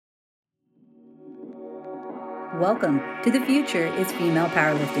Welcome to The Future is Female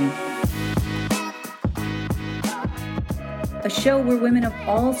Powerlifting, a show where women of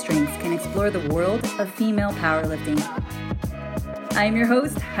all strengths can explore the world of female powerlifting. I am your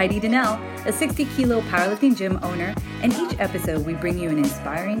host, Heidi Donnell, a 60-kilo powerlifting gym owner, and each episode we bring you an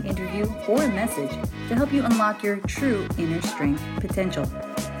inspiring interview or a message to help you unlock your true inner strength potential.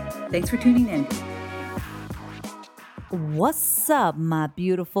 Thanks for tuning in. What's up, my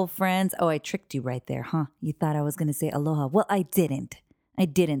beautiful friends? Oh, I tricked you right there, huh? You thought I was going to say aloha. Well, I didn't.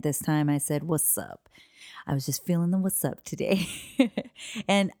 This time. I said, what's up? I was just feeling the what's up today.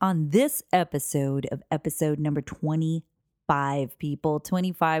 And on this episode number 25, people,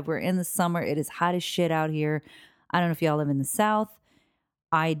 25, we're in the summer. It is hot as shit out here. I don't know if y'all live in the South.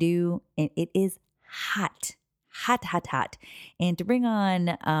 I do. And it is hot. Hot. And to bring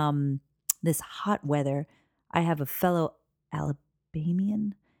on this hot weather, I have a fellow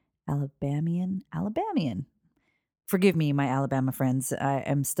Alabamian. Forgive me, my Alabama friends. I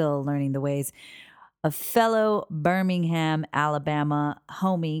am still learning the ways. A fellow Birmingham, Alabama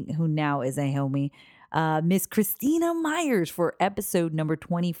homie, who now is a homie, Miss Christina Myers for episode number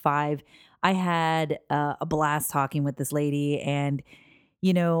 25. I had a blast talking with this lady, and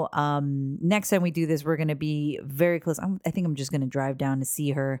next time we do this, we're going to be very close. I think I'm just going to drive down to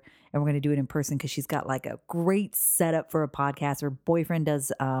see her, and we're going to do it in person because she's got like a great setup for a podcast. Her boyfriend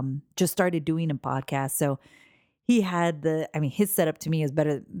just started doing a podcast. So he had his setup to me is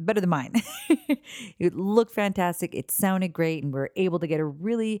better than mine. It looked fantastic. It sounded great. And we were able to get a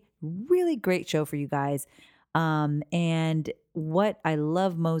really, really great show for you guys. And what I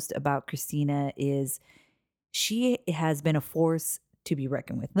love most about Christina is she has been a force to be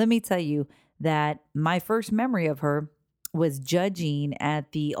reckoned with. Let me tell you that my first memory of her was judging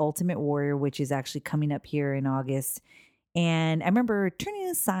at the Ultimate Warrior, which is actually coming up here in August. And I remember turning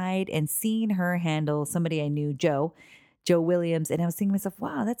aside and seeing her handle somebody I knew, Joe Williams. And I was thinking to myself,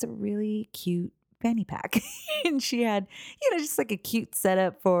 wow, that's a really cute fanny pack. And she had, just like a cute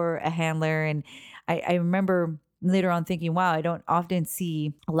setup for a handler. And I remember later on thinking, wow, I don't often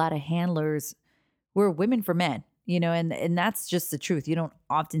see a lot of handlers who are women for men. And that's just the truth. You don't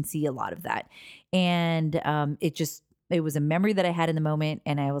often see a lot of that. And it was a memory that I had in the moment.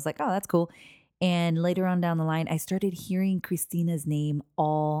 And I was like, oh, that's cool. And later on down the line, I started hearing Christina's name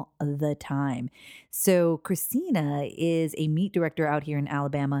all the time. So Christina is a meet director out here in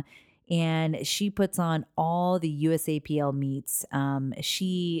Alabama, and she puts on all the USAPL meets.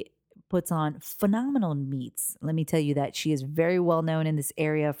 She puts on phenomenal meets. Let me tell you that she is very well known in this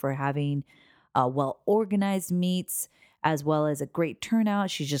area for having well-organized meets, as well as a great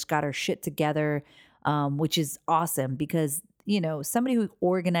turnout. She's just got her shit together, which is awesome because, somebody who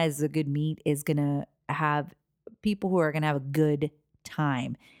organizes a good meet is going to have people who are going to have a good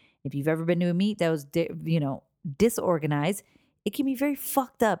time. If you've ever been to a meet that was, disorganized, it can be very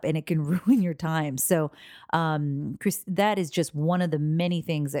fucked up and it can ruin your time. So that is just one of the many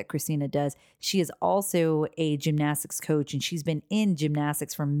things that Christina does. She is also a gymnastics coach, and she's been in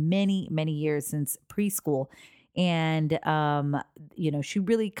gymnastics for many, many years, since preschool. And, she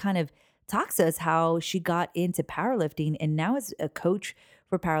really kind of talks to us how she got into powerlifting and now is a coach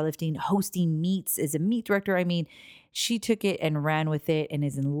for powerlifting, hosting meets, as a meet director. I mean, she took it and ran with it and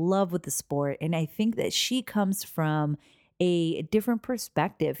is in love with the sport. And I think that she comes from a different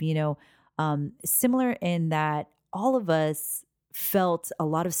perspective, similar in that all of us felt a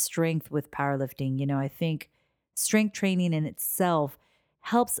lot of strength with powerlifting. I think strength training in itself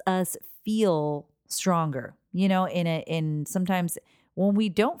helps us feel stronger, in sometimes when we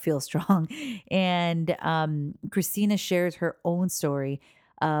don't feel strong. And Christina shares her own story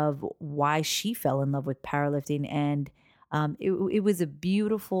of why she fell in love with powerlifting. And it was a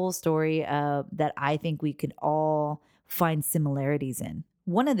beautiful story that I think we could all find similarities in.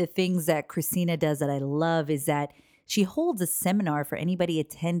 One of the things that Christina does that I love is that she holds a seminar for anybody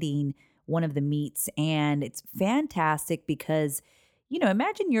attending one of the meets. And it's fantastic because,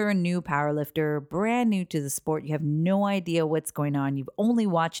 imagine you're a new powerlifter, brand new to the sport. You have no idea what's going on. You've only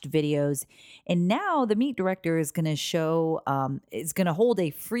watched videos. And now the meet director is going to is going to hold a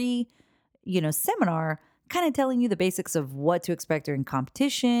free, seminar, kind of telling you the basics of what to expect during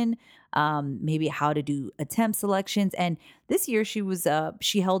competition, maybe how to do attempt selections. And this year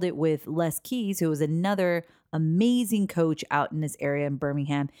she held it with Les Keys, who was another amazing coach out in this area in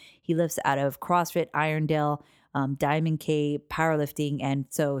Birmingham. He lives out of CrossFit Irondale, Diamond K Powerlifting. And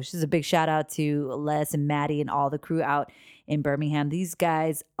so she's a big shout out to Les and Maddie and all the crew out in Birmingham. These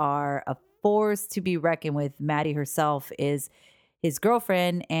guys are a force to be reckoned with. Maddie herself is his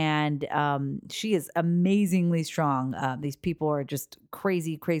girlfriend, and she is amazingly strong. These people are just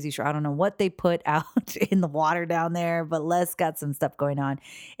crazy, crazy strong. I don't know what they put out in the water down there, but Les got some stuff going on,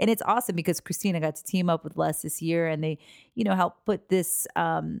 and it's awesome because Christina got to team up with Les this year, and they, helped put this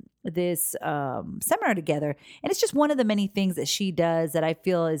seminar together. And it's just one of the many things that she does that I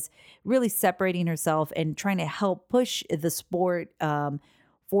feel is really separating herself and trying to help push the sport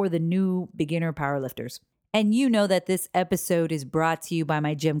for the new beginner powerlifters. And you know that this episode is brought to you by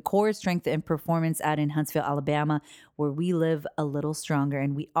my gym, Core Strength and Performance, out in Huntsville, Alabama, where we live a little stronger.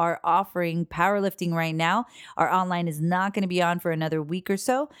 And we are offering powerlifting right now. Our online is not going to be on for another week or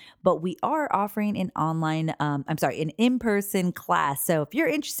so, but we are offering an an in-person class. So if you're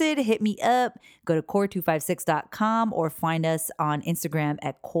interested, hit me up. Go to core256.com or find us on Instagram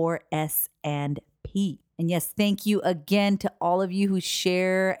at core S&P. And yes, thank you again to all of you who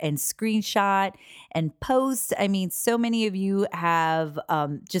share and screenshot and post. I mean, so many of you have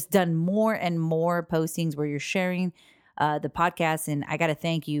just done more and more postings where you're sharing the podcast. And I got to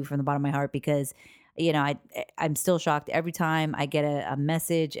thank you from the bottom of my heart because, I'm still shocked every time I get a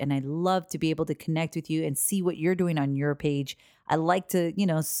message, and I love to be able to connect with you and see what you're doing on your page. I like to,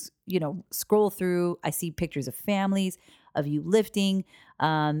 scroll through. I see pictures of families, of you lifting.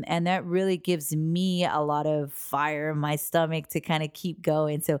 And that really gives me a lot of fire in my stomach to kind of keep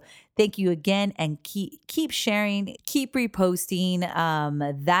going. So thank you again, and keep sharing, keep reposting.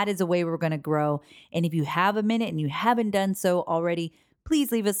 That is a way we're going to grow. And if you have a minute and you haven't done so already,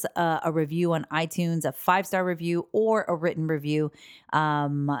 please leave us a review on iTunes, a 5-star review or a written review.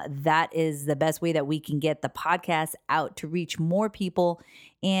 That is the best way that we can get the podcast out to reach more people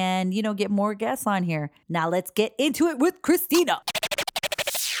and, get more guests on here. Now let's get into it with Christina.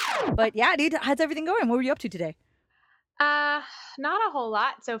 But yeah, dude, how's everything going? What were you up to today? Not a whole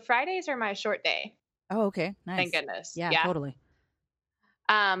lot. So Fridays are my short day. Oh, okay. Nice. Thank goodness. Yeah, totally.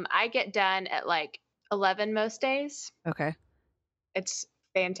 I get done at like 11 most days. Okay. It's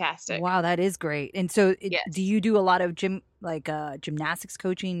fantastic. Wow, that is great. And so Yes. do you do a lot of gymnastics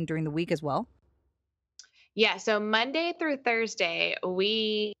coaching during the week as well? Yeah. So Monday through Thursday,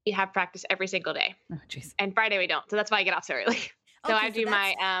 we have practice every single day. Oh, jeez. And Friday we don't. So that's why I get off so early. So Okay, I do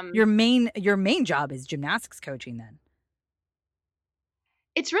my your main job is gymnastics coaching then.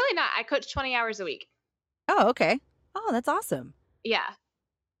 It's really not. I coach 20 hours a week. Oh, okay. Oh, that's awesome. Yeah.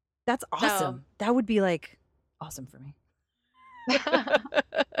 That's awesome. That would be like awesome for me.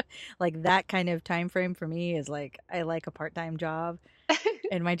 Like that kind of time frame for me is like I like a part-time job.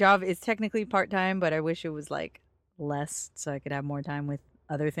 And my job is technically part-time, but I wish it was like less so I could have more time with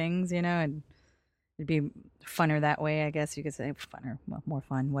other things, and it'd be funner that way, I guess you could say. Funner, well, more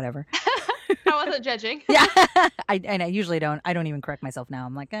fun, whatever. I wasn't judging. Yeah. I usually don't. I don't even correct myself now.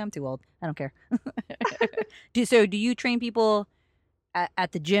 I'm like, I'm too old. I don't care. Do you train people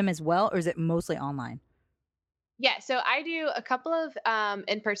at the gym as well, or is it mostly online? Yeah, so I do a couple of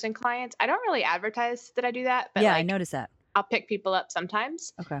in-person clients. I don't really advertise that I do that, but yeah, I noticed that. I'll pick people up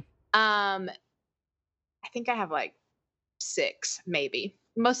sometimes. Okay. I think I have like 6, maybe.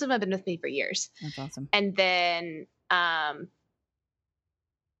 Most of them have been with me for years. That's awesome. And then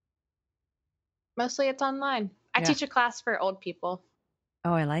mostly it's online. I teach a class for old people.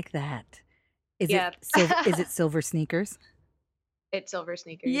 Oh, I like that. Is it silver sneakers? It's silver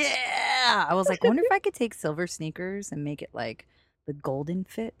sneakers. Yeah. I was like, I wonder if I could take silver sneakers and make it like the golden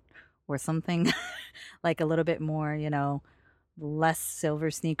fit or something like a little bit more, less silver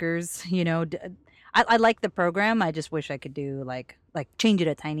sneakers, I like the program. I just wish I could do like change it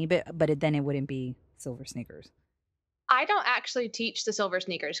a tiny bit, but then it wouldn't be silver sneakers. I don't actually teach the silver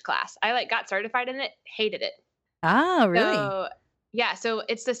sneakers class. I got certified in it, hated it. Ah, really? So, yeah. So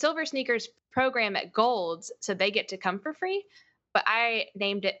it's the silver sneakers program at Gold's. So they get to come for free. But I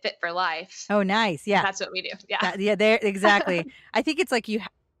named it Fit for Life. Oh, nice. Yeah. That's what we do. Yeah. Yeah, there exactly. I think it's like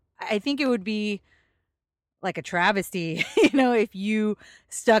I think it would be like a travesty, if you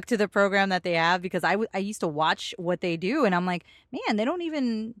stuck to the program that they have, because I used to watch what they do and I'm like, man, they don't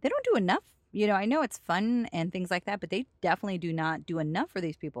do enough. I know it's fun and things like that, but they definitely do not do enough for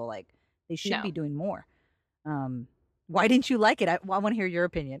these people. Like they should be doing more. Why didn't you like it? I want to hear your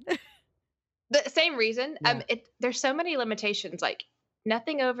opinion. The same reason. Yeah. There's so many limitations, like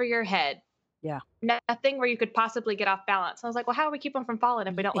nothing over your head. Yeah. Nothing where you could possibly get off balance. I was like, well, how do we keep them from falling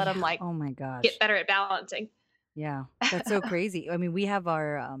if we don't let them oh my gosh, get better at balancing? Yeah. That's so crazy. I mean, we have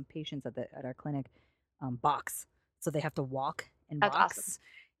our patients at our clinic box. So they have to walk and box. That's awesome.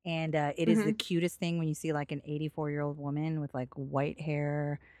 And it is the cutest thing when you see like an 84-year-old woman with like white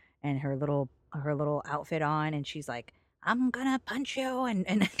hair and her little outfit on. And she's like, I'm gonna punch you, and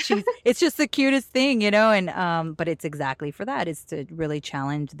it's just the cutest thing, and but it's exactly for that, is to really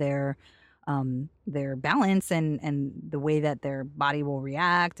challenge their balance and the way that their body will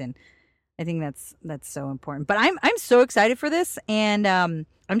react. And I think that's so important. But I'm so excited for this, and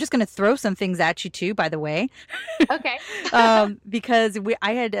I'm just gonna throw some things at you too, by the way. Okay. Because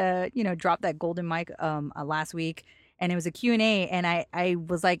I had dropped that golden mic last week, and it was a Q&A, and I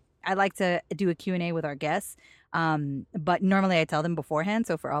was like, I like to do a Q&A with our guests. But normally I tell them beforehand,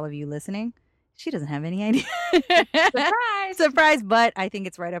 so for all of you listening, she doesn't have any idea. Surprise. Surprise, but I think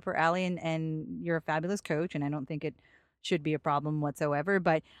it's right up her alley, and you're a fabulous coach, and I don't think it should be a problem whatsoever.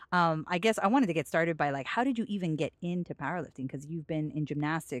 But I guess I wanted to get started by, like, how did you even get into powerlifting? Because you've been in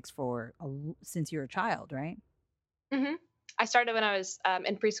gymnastics since you were a child, right? hmm I started when I was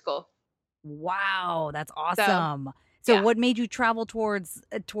in preschool. Wow, that's So, awesome. So yeah. what made you travel towards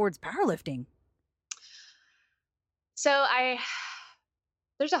powerlifting? So I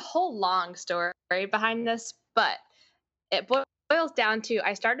there's a whole long story behind this, but it boils down to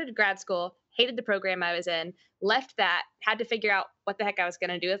I started grad school, hated the program I was in, left that, had to figure out what the heck I was going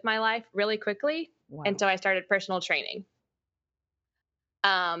to do with my life really quickly, and Wow. so I started personal training.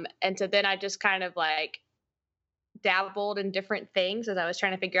 And so then I just kind of like dabbled in different things as I was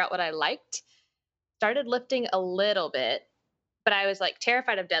trying to figure out what I liked. Started lifting a little bit, but I was like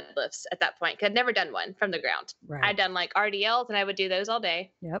terrified of deadlifts at that point because I'd never done one from the ground. Right. I'd done like RDLs and I would do those all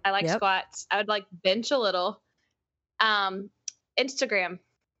day. Yep. I like Yep. squats. I would like bench a little. Um, Instagram,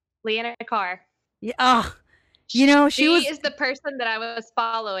 Leanna Carr. Yeah. Oh, she She was. is the person that I was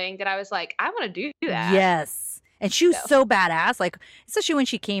following that I was like, I want to do that. Yes. And she was So, so badass, like, especially when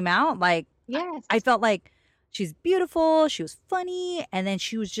she came out, like, I yes. felt like she's beautiful, she was funny, and then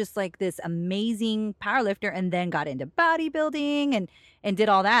she was just like this amazing powerlifter, and then got into bodybuilding and did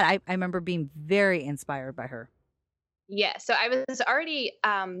all that. I remember being very inspired by her. Yeah. So I was already,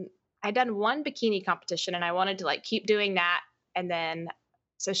 I'd done one bikini competition and I wanted to like keep doing that. And then,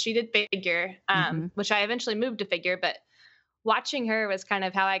 so she did figure, Mhm. which I eventually moved to figure, but watching her was kind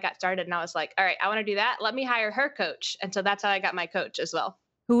of how I got started. And I was like, all right, I want to do that. Let me hire her coach. And so that's how I got my coach as well.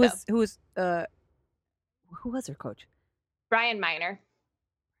 Who So was who was uh who was her coach? Brian Miner,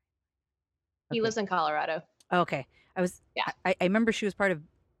 he Okay. lives in Colorado. Okay. I was Yeah. I remember she was part of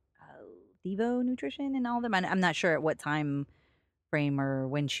Devo Nutrition and all them. I'm not sure at what time frame or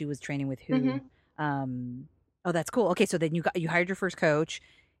when she was training with who. hmm Um, oh, that's cool. Okay, so then you hired your first coach,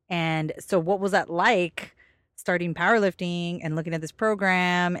 and so what was that like, starting powerlifting and looking at this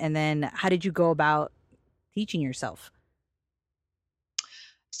program, and then how did you go about teaching yourself?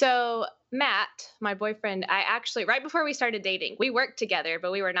 So Matt, my boyfriend, I actually, right before we started dating, we worked together,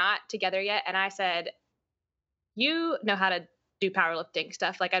 but we were not together yet. And I said, you know how to do powerlifting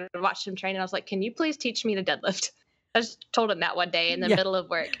stuff. Like I watched him train and I was like, can you please teach me to deadlift? I just told him that one day in the Yeah. middle of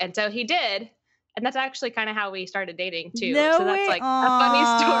work. And so he did. And that's actually kind of how we started dating too. So No that's way. like a funny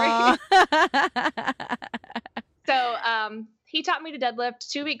Aw. story. So he taught me to deadlift.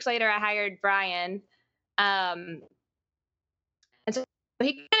 2 weeks later, I hired Brian. Um, and so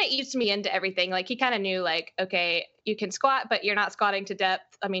he kind of eased me into everything. Like he kind of knew, like, okay, you can squat, but you're not squatting to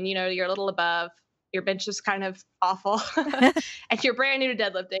depth. I mean, you're a little above. Your bench is kind of awful, and you're brand new to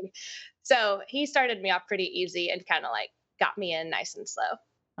deadlifting. So he started me off pretty easy and kind of like got me in nice and slow. It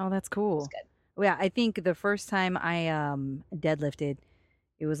Oh, that's was cool. good. Well, yeah, I think the first time I deadlifted,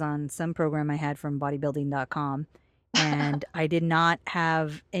 it was on some program I had from bodybuilding.com. And I did not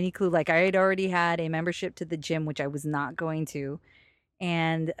have any clue. Like, I had already had a membership to the gym, which I was not going to.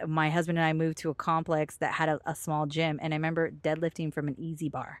 And my husband and I moved to a complex that had a small gym. And I remember deadlifting from an easy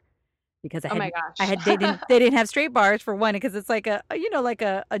bar because Oh my I gosh. had they didn't have straight bars, for one, because it's like like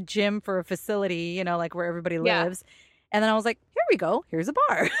a gym for a facility, like where everybody Yeah. lives. And then I was like, here we go, here's a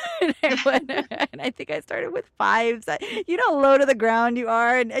bar. And I went, and I think I started with fives. Low to the ground you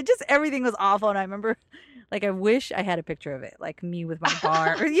are, and everything was awful. And I remember, like, I wish I had a picture of it, like me with my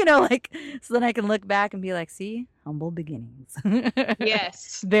bar, or like, so then I can look back and be like, see, humble beginnings.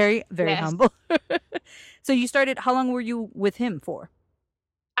 Yes. Very, very Yes. humble. So you started, how long were you with him for?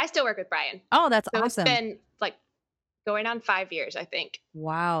 I still work with Brian. Oh, that's So it's awesome. been like going on 5 years, I think,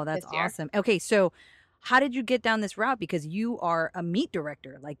 Wow, that's this year. awesome. Okay, so how did you get down this route? Because you are a meet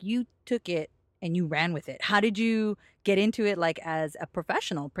director. Like, you took it and you ran with it. How did you get into it, like, as a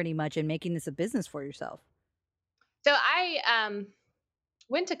professional, pretty much, and making this a business for yourself? So I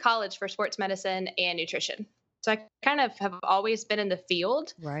went to college for sports medicine and nutrition. So I kind of have always been in the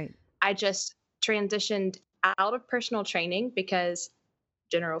field. Right. I just transitioned out of personal training because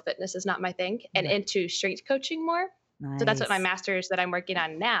general fitness is not my thing and Right. into strength coaching more. So that's what my Nice. master's that I'm working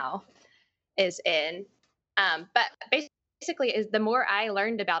on now is in. But basically, is the more I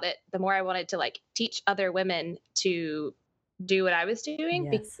learned about it, the more I wanted to like teach other women to do what I was doing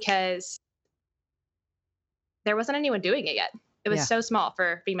Yes. because there wasn't anyone doing it yet. It was Yeah. so small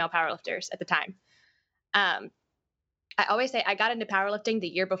for female powerlifters at the time. Um, I always say I got into powerlifting the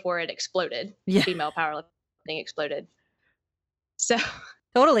year before it exploded. Yeah. Female powerlifting exploded. So,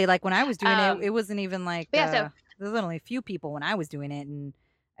 Totally. Like when I was doing it, um, it wasn't even like but yeah, so there was only a few people when I was doing it, and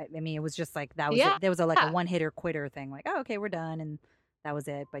I mean, it was just like that was yeah, it. There was a like a one hitter quitter thing. Like, oh, okay, we're done, and that was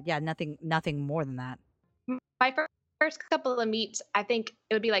it. But yeah, nothing more than that. my first couple of meets, I think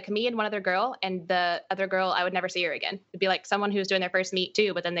it would be like me and one other girl, and the other girl, I would never see her again. It'd be like someone who's doing their first meet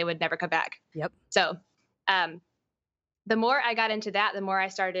too, but then they would never come back. Yep. So, um, the more I got into that, the more I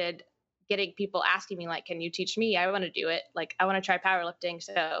started getting people asking me, like, can you teach me? I want to do it. Like, I want to try powerlifting.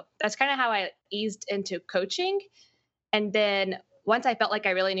 So that's kind of how I eased into coaching. And then once I felt like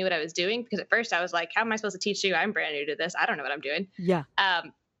I really knew what I was doing, because at first I was like, how am I supposed to teach you? I'm brand new to this. I don't know what I'm doing. Yeah.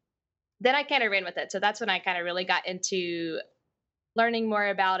 Then I kind of ran with it. So that's when I kind of really got into learning more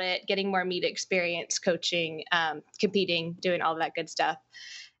about it, getting more meet experience, coaching, competing, doing all of that good stuff.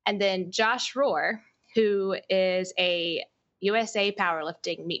 And then Josh Rohr, who is a USA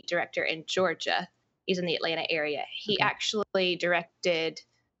powerlifting meet director in Georgia, he's in the Atlanta area. He Okay. actually directed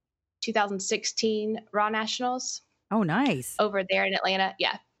 2016 Raw Nationals Oh, nice. over there in Atlanta.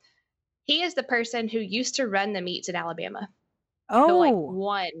 Yeah. He is the person who used to run the meets in Alabama. The like Oh.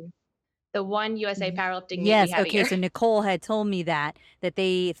 one the one USA powerlifting meet we Yes. have a Okay. year. So Nicole had told me that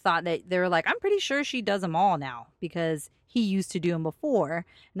they thought that they were like, I'm pretty sure she does them all now because he used to do them before.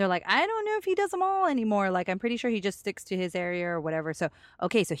 And they're like, I don't know if he does them all anymore. Like, I'm pretty sure he just sticks to his area or whatever. So,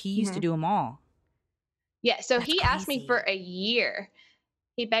 okay. So he used to Mhm. do them all. Yeah, so That's he asked me for crazy. a year.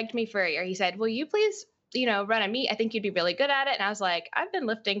 He begged me for a year. He said, "Will you please, run a meet? I think you'd be really good at it." And I was like, "I've been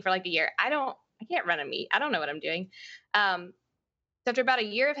lifting for like a year. I can't run a meet. I don't know what I'm doing." So after about a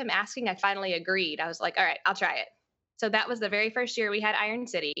year of him asking, I finally agreed. I was like, "All right, I'll try it." So that was the very first year we had Iron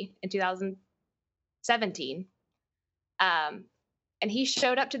City in 2017. Um, and he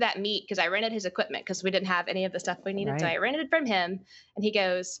showed up to that meet because I rented his equipment because we didn't have any of the stuff we needed. So Right. I rented it from him, and he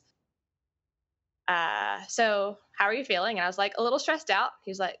goes, so how are you feeling? And I was like, a little stressed out.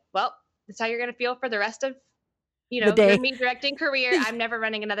 He's like, well, that's how you're going to feel for the rest of, The your day. meet directing career. I'm never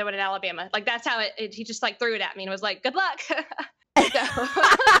running another one in Alabama. Like that's how he just like threw it at me and was like, good luck. So,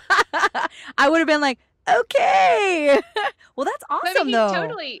 I would have been like, okay. Well, that's I mean, awesome though.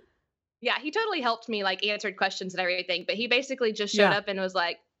 he totally helped me like answered questions and everything, but he basically just showed Yeah. up and was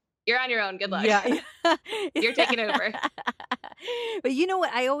like, you're on your own. Good luck. Yeah. You're taking over. But you know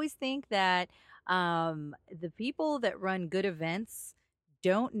what? I always think that the people that run good events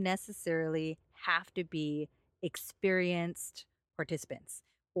don't necessarily have to be experienced participants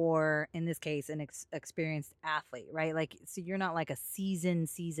or in this case an experienced athlete, right? Like so you're not like a seasoned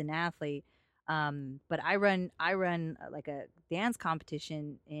athlete. But I run like a dance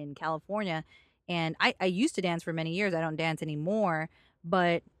competition in California, and I used to dance for many years. I don't dance anymore,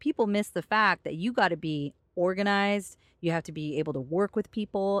 but people miss the fact that you got to be organized. You have to be able to work with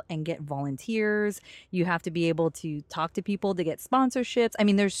people and get volunteers. You have to be able to talk to people to get sponsorships. I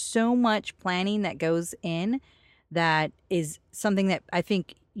mean, there's so much planning that goes in that is something that I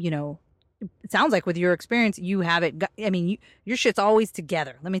think, it sounds like with your experience, you have it. I mean, your shit's always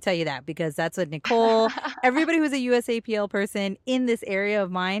together. Let me tell you that because that's what Nicole, everybody who's a USAPL person in this area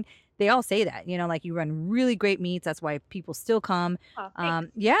of mine, they all say that, like you run really great meets. That's why people still come. Oh,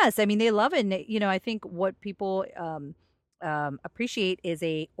 thanks. Yes, I mean, they love it. And, I think what people appreciate is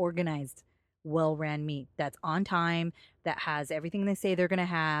a organized, well-ran meet that's on time, that has everything they say they're going to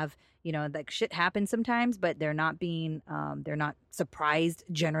have. Like shit happens sometimes, but they're not surprised,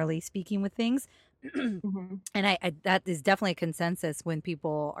 generally speaking, with things. And Mhm. I that is definitely a consensus when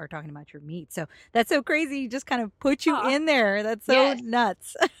people are talking about your meat. So that's so crazy. You just kind of put you Aw, in there. That's so yes.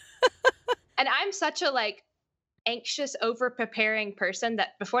 nuts. And I'm such a like anxious, over preparing person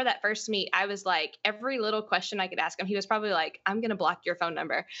that before that first meet, I was like, every little question I could ask him, he was probably like, I'm going to block your phone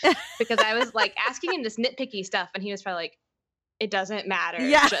number because I was like asking him this nitpicky stuff. And he was probably like, it doesn't matter.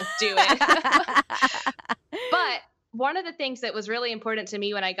 Yeah. Just do it. But one of the things that was really important to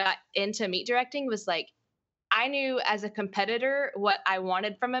me when I got into meet directing was like, I knew as a competitor what I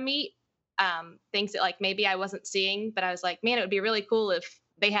wanted from a meet, things that like maybe I wasn't seeing, but I was like, man, it would be really cool if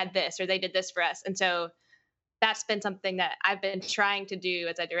they had this or they did this for us. And so that's been something that I've been trying to do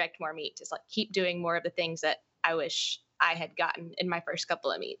as I direct more meets is like keep doing more of the things that I wish I had gotten in my first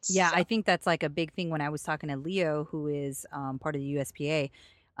couple of meets. Yeah, So I think that's like a big thing. When I was talking to Leo, who is part of the USPA,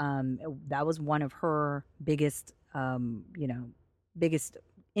 that was one of her biggest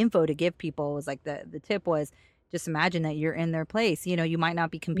info to give people was like the tip was just imagine that you're in their place. You know, you might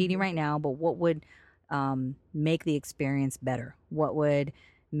not be competing Mhm. right now, but what would make the experience better? What would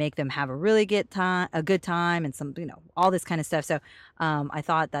make them have a really good time, and some, all this kind of stuff. So I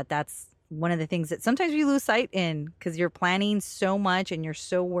thought that that's one of the things that sometimes we lose sight in because you're planning so much and you're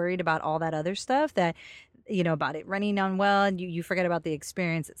so worried about all that other stuff that about it running on well, and you forget about the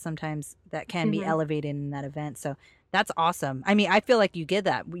experience that sometimes that can be Mhm. elevated in that event. So that's awesome. I mean, I feel like you get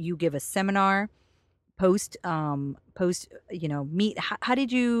that. You give a seminar post meet. How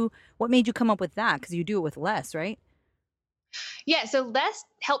did you? What made you come up with that? Because you do it with less, right? Yeah, so Les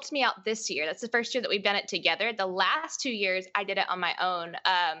helped me out this year. That's the first year that we've done it together. The last 2 years, I did it on my own,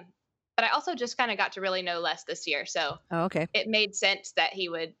 but I also just kinda got to really know Les this year, so Oh, okay. it made sense that we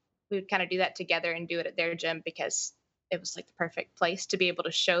would kinda do that together and do it at their gym because it was, like, the perfect place to be able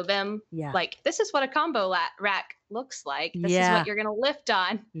to show them, Yeah. like, "This is what a combo rack looks like. This is what Yeah. you're gonna lift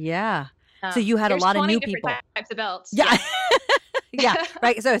on. Yeah. So you had a Here's lot of 20 new different people. types of belts." Yeah. Yeah. Yeah,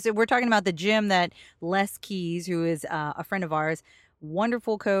 right. So we're talking about the gym that Les Keys, who is a friend of ours,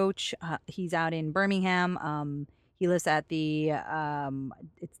 wonderful coach. He's out in Birmingham. He lives at the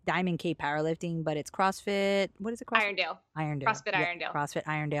it's Diamond K Powerlifting, but it's CrossFit. What is it? CrossFit Irondale. Irondale. CrossFit Yep, Irondale. CrossFit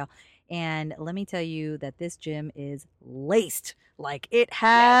Irondale. And let me tell you that this gym is laced. Like it Yes.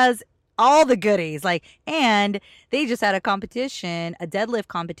 has all the goodies. Like, and they just had a competition, a deadlift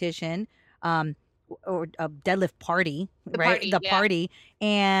competition. Um, or a deadlift party, The right? party, The yeah. party,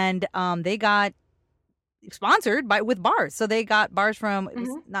 and they got sponsored by with bars. So they got bars from it was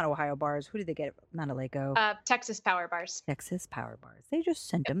Mhm. not Ohio bars. Who did they get it? Not a Lego, Texas Power Bars. Texas Power Bars. They just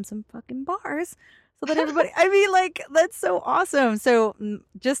sent them some fucking bars so that everybody. I mean, like that's so awesome. So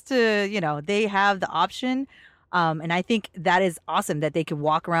just to they have the option, and I think that is awesome that they could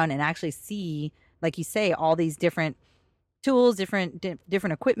walk around and actually see, like you say, all these different tools, different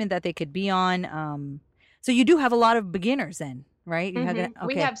equipment that they could be on. So you do have a lot of beginners then, right? You have Mhm.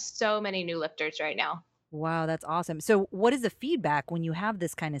 We okay. have so many new lifters right now. Wow, that's awesome. So what is the feedback when you have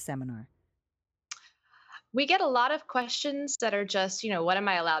this kind of seminar? We get a lot of questions that are just, what am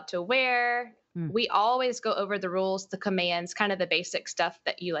I allowed to wear? Mm, We always go over the rules, the commands, kind of the basic stuff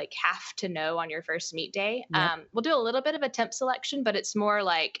that you like have to know on your first meet day. yep. We'll do a little bit of attempt selection, but it's more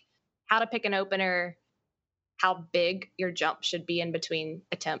like how to pick an opener, how big your jump should be in between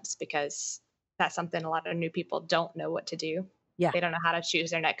attempts, because that's something a lot of new people don't know what to do. Yeah. They don't know how to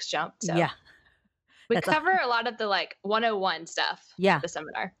choose their next jump. So Yeah. we That's a cover a lot of the like 101 stuff at yeah. the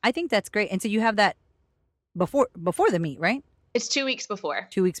seminar. I think that's great. And so you have that before the meet, right? It's 2 weeks before.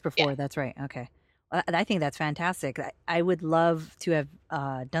 2 weeks Yeah. before. That's right. Okay. I think that's fantastic. I would love to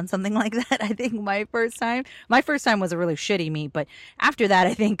have done something like that. I think my first time was a really shitty meet, but after that,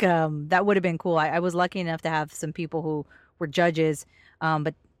 I think that would have been cool. I was lucky enough to have some people who were judges,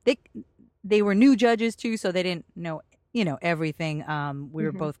 but they they were new judges too, so they didn't know everything. We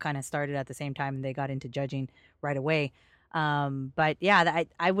were Hmm. both kind of started at the same time, and they got into judging right away. But yeah,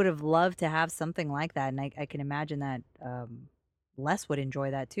 I would have loved to have something like that, and I can imagine that Les would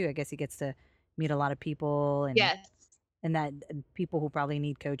enjoy that too. I guess he gets to meet a lot of people and Yes. people who probably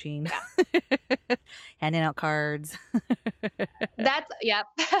need coaching, Yeah. handing out cards. That's yep.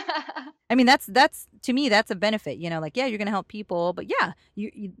 I mean, that's to me, that's a benefit. Like yeah, you're gonna help people, but yeah,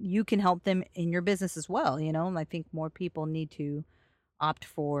 you can help them in your business as well. And I think more people need to opt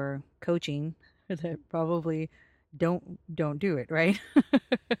for coaching that probably don't do it, right?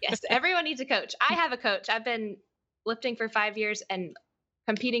 Yes, everyone needs a coach. I have a coach. I've been lifting for 5 years and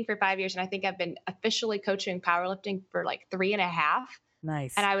competing for 5 years, and I think I've been officially coaching powerlifting for like 3 and a half, and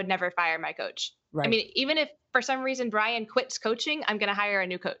Nice. I would never fire my coach. I Right. mean, even if for some reason Brian quits coaching, I'm gonna hire a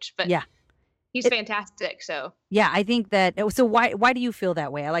new coach, but Yeah. he's It fantastic, so Yeah, I think that so why do you feel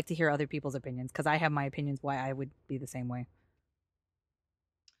that way? I like to hear other people's opinions because I have my opinions why I would be the same way.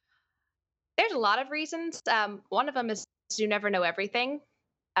 there's a lot of reasons. One of them is you never know everything.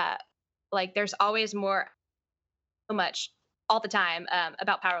 Uh, like there's always more, so much all the time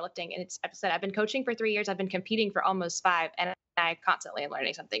about powerlifting. And it's, I've said, I've been coaching for 3 years. I've been competing for almost 5, and I constantly am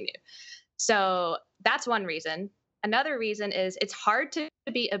learning something new. So that's one reason. Another reason is it's hard to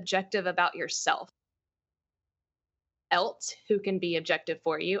be objective about yourself. Else who can be objective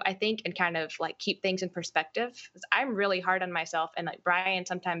for you, I think, and kind of like keep things in perspective. 'Cause I'm really hard on myself, and like Brian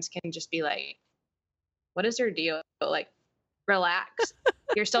sometimes can just be like, "What is your deal?" Like, relax.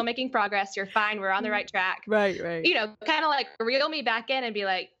 You're still making progress. You're fine. We're on the Mm. right track. Right, right. Kind of like reel me back in and be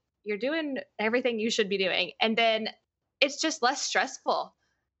like, "You're doing everything you should be doing," and then it's just less stressful.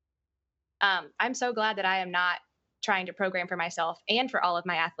 I'm so glad that I am not trying to program for myself and for all of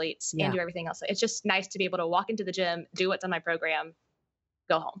my athletes and Yeah. do everything else. It's just nice to be able to walk into the gym, do what's on my program,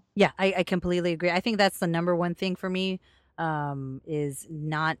 go home. Yeah, I completely agree. I think that's the number one thing for me, is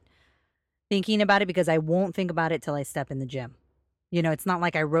not thinking about it because I won't think about it till I step in the gym. It's not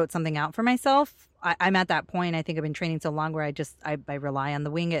like I wrote something out for myself. I'm at that point. I think I've been training so long where I rely on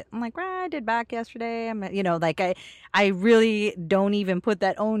the wing it. I'm like, I did back yesterday. Like I really don't even put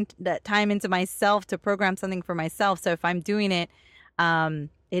that time into myself to program something for myself. So if I'm doing it,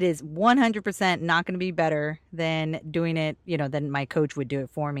 it is 100% not going to be better than doing it, than my coach would do it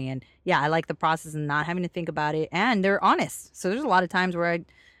for me. And yeah, I like the process and not having to think about it. And they're honest. So there's a lot of times where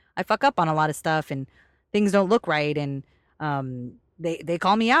I fuck up on a lot of stuff and things don't look right. And they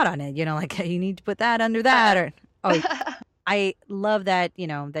call me out on it, like you need to put that under that or oh, I love that,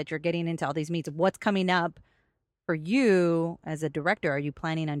 that you're getting into all these meets. What's coming up for you as a director? Are you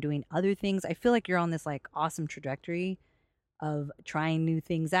planning on doing other things? I feel like you're on this like awesome trajectory of trying new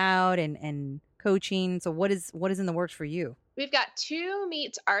things out and coaching. So what is in the works for you? We've got 2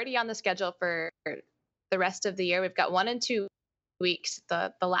 meets already on the schedule for the rest of the year. We've got 1 in 2 weeks,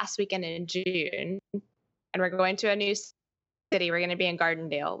 the last weekend in June, and we're going to a new city. We're going to be in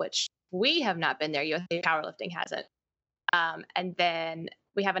Gardendale, which we have not been there. USA Powerlifting hasn't. And then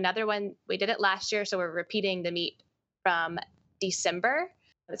we have another one. We did it last year, so we're repeating the meet from December.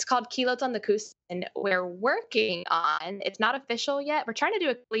 It's called Kilos on the Coast, and we're working on. It's not official yet. We're trying to do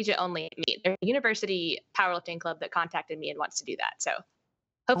a collegiate only meet. There's a university powerlifting club that contacted me and wants to do that. So Oh,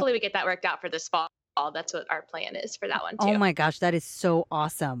 hopefully we get that worked out for this fall. That's what our plan is for that one oh too. my gosh, that is so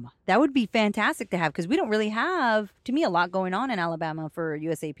awesome. That would be fantastic to have because we don't really have, to me, a lot going on in Alabama for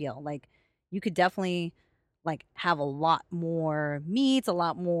USAPL. Like, you could definitely like have a lot more meets, a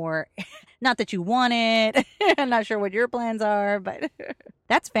lot more. Not that you want it. I'm not sure what your plans are, but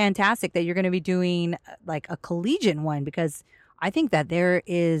that's fantastic that you're going to be doing like a collegiate one because I think that there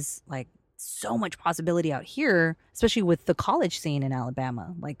is like so much possibility out here, especially with the college scene in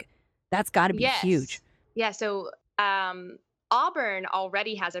Alabama. Like, that's got to be huge. Yes. Yeah. So Auburn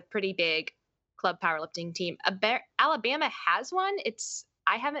already has a pretty big club powerlifting team. Alabama has one.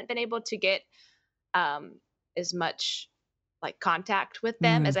 I haven't been able to get um, as much like contact with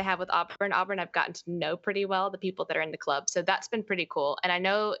them Mm. as I have with Auburn. Auburn, I've gotten to know pretty well the people that are in the club. So that's been pretty cool. And I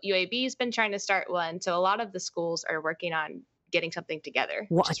know UAB's been trying to start one. So a lot of the schools are working on getting something together,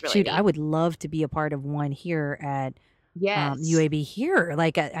 Well, which is really shoot, I neat. would love to be a part of one here at Yes. UAB here.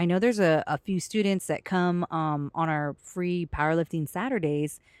 Like, I know there's a few students that come on our free powerlifting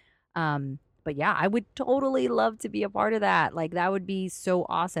Saturdays. But yeah, I would totally love to be a part of that. Like, that would be so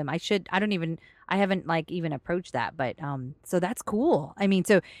awesome. I haven't like even approached that, but so that's cool. I mean,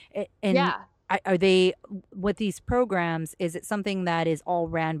 so and Yeah. are they with these programs? Is it something that is all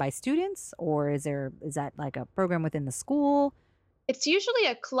ran by students, or is that like a program within the school? It's usually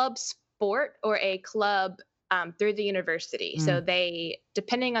a club sport or a club through the university. Mm, So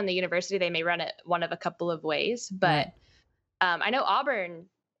depending on the university, they may run it one of a couple of ways. right, But I know Auburn,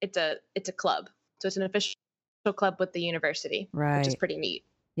 it's a club, so it's an official club with the university, which is right. pretty neat.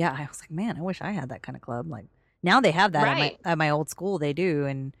 Yeah, I was like, man, I wish I had that kind of club. Like, now they have that at my Right. old school. They do,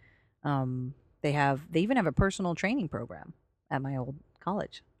 and um, they even have a personal training program at my old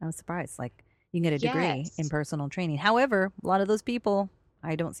college. I was surprised. Like, you can get a degree in Yes. personal training. However, a lot of those people,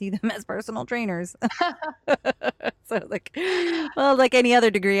 I don't see them as personal trainers. So like, well, like any other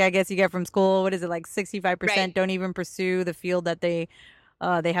degree, I guess you get from school. What is it, like Right. 65% don't even pursue the field that they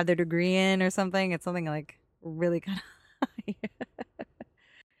have their degree in or something? It's something like really kind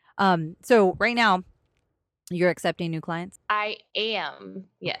of. So right now you're accepting new clients? I am. Okay.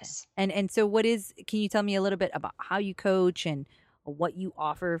 Yes. And so can you tell me a little bit about how you coach and what you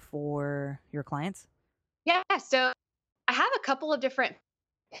offer for your clients? Yeah. So I have a couple of different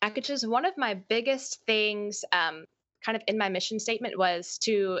packages. One of my biggest things, kind of in my mission statement, was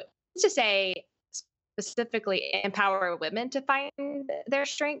to say specifically empower women to find their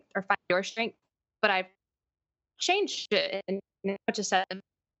strength or find your strength. But I've changed it and just said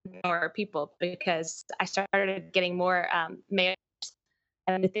more people because I started getting more male,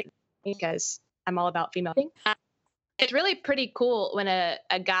 and I think because I'm all about female thing. It's really pretty cool when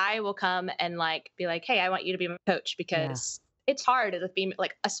a guy will come and like be like, "Hey, I want you to be my coach," Yeah. because it's hard as a female,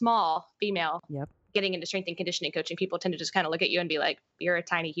 like a small female, Yep. getting into strength and conditioning coaching. People tend to just kind of look at you and be like, "You're a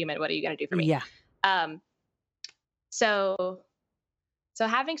tiny human. What are you going to do for me?" Yeah. Um, so so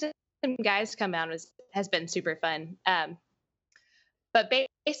having some guys come out has been super fun. But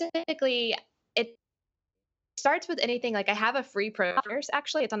basically, it starts with anything. Like I have a free program course.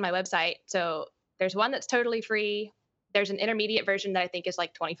 Actually, it's on my website. So there's one that's totally free. There's an intermediate version that I think is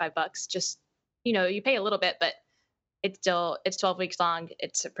like $25. Just you pay a little bit, but it's 12 weeks long.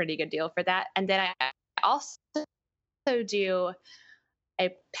 It's a pretty good deal for that. And then I also do a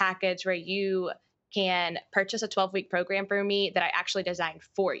package where you can purchase a 12-week program for me that I actually designed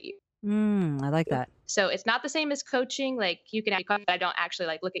for you. I like that. So it's not the same as coaching. Like you can, I don't actually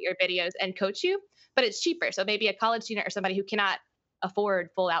like look at your videos and coach you, but it's cheaper. So maybe a college student or somebody who cannot afford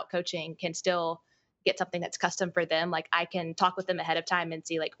full out coaching can still get something that's custom for them. Like I can talk with them ahead of time and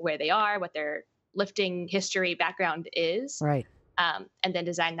see like where they are, what their lifting history background is, Right. and then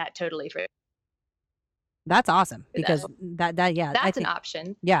design that totally for That's awesome because them. yeah, I That's an think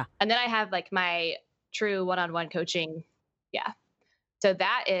option. yeah. And then I have like my true one-on-one coaching. Yeah. So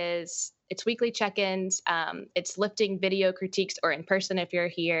that is it's weekly check-ins. It's lifting video critiques or in person if you're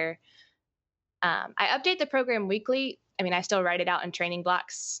here. I update the program weekly. I mean, I still write it out in training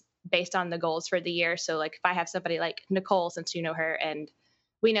blocks based on the goals for the year. So like if I have somebody like Nicole, since you know her, and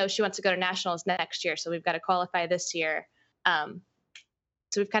we know she wants to go to nationals next year, so we've got to qualify this year. Um,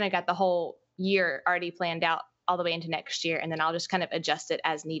 so we've kind of got the whole year already planned out all the way into next year, and then I'll just kind of adjust it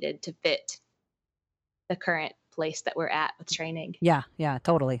as needed to fit the current place that we're at with training. Yeah, yeah,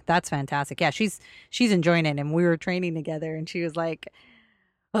 totally. That's fantastic. Yeah, she's enjoying it, and we were training together, and she was like,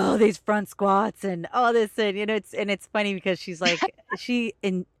 "Oh, these front squats and all this," and it's funny because she's like,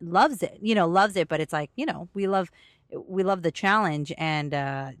 loves it, loves it, but it's like, we love the challenge,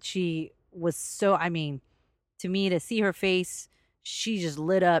 and she was so. I mean, to me, to see her face, she just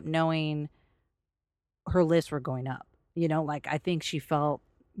lit up knowing her lifts were going up. Like I think she felt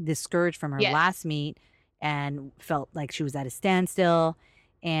discouraged from her Yes. last meet and felt like she was at a standstill,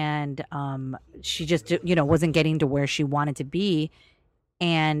 and she just wasn't getting to where she wanted to be,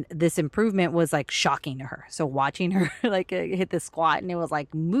 and this improvement was like shocking to her. So watching her like hit the squat, and it was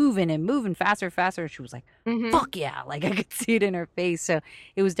like moving and moving faster, faster, she was like, Hmm. fuck yeah, like I could see it in her face. So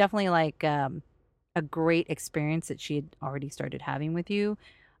it was definitely like a great experience that she had already started having with you.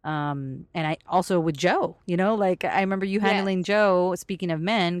 And I also with Joe, like I remember you Yes. handling Joe, speaking of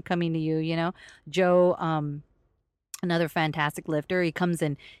men coming to you, Joe, another fantastic lifter. He comes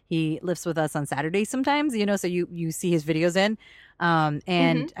and he lifts with us on Saturdays sometimes, so you see his videos in. And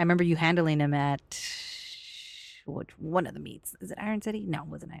Hmm. I remember you handling him at one of the meets. Is it Iron City? No, it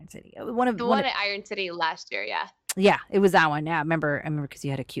wasn't Iron City. One of The one one of at Iron City last year, yeah. Yeah, it was that one. Yeah, I remember because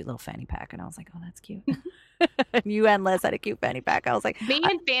you had a cute little fanny pack, and I was like, oh, that's cute. And you and Les had a cute fanny pack. I was like, Me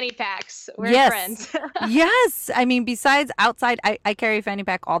and fanny packs, we're yes. friends. Yes. I mean, besides outside, I carry a fanny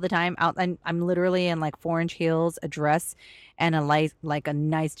pack all the time. I'm literally in like 4-inch heels, a dress, and like a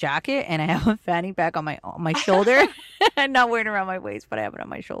nice jacket, and I have a fanny pack on my shoulder. I'm not wearing it around my waist, but I have it on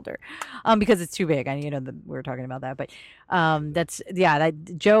my shoulder, because it's too big. And we were talking about that, but that's yeah.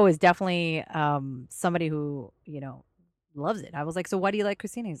 That Joe is definitely somebody who loves it. I was like, so why do you like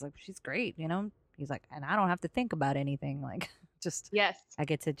Christina? He's like, she's great. He's like, and I don't have to think about anything. Like, just Yes, I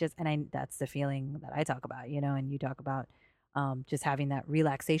get to that's the feeling that I talk about, and you talk about just having that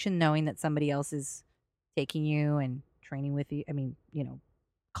relaxation, knowing that somebody else is taking you and training with you. I mean,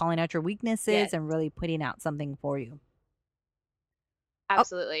 calling out your weaknesses yes, and really putting out something for you. Oh,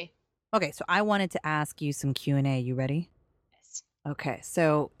 absolutely. okay. So I wanted to ask you some Q&A. You ready? Yes. Okay.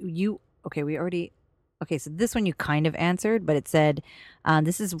 We already, okay. So this one you kind of answered, but it said,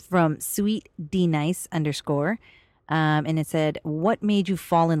 this is from Sweet D Nice _. And it said, what made you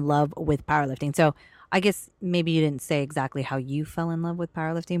fall in love with powerlifting? So I guess maybe you didn't say exactly how you fell in love with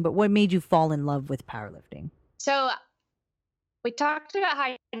powerlifting, but what made you fall in love with powerlifting? So we talked about how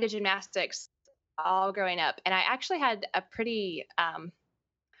I did gymnastics all growing up, and I actually had a pretty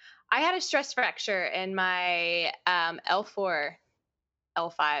I had a stress fracture in my L4,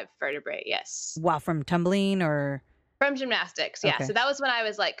 L5 vertebrae. Yes, Wow, from tumbling or from gymnastics. Yeah, okay. so that was when I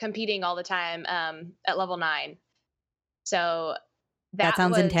was like competing all the time at level 9. So That that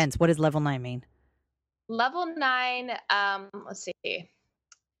sounds was intense. What does level 9 mean? level 9. Let's see.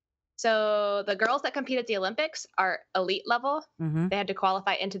 So the girls that compete at the Olympics are elite level. Mhm. They had to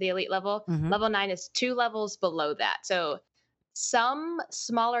qualify into the elite level. Mhm. Level 9 is 2 levels below that. So some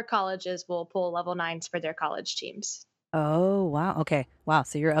smaller colleges will pull level 9s for their college teams, Oh, wow. Okay. Wow,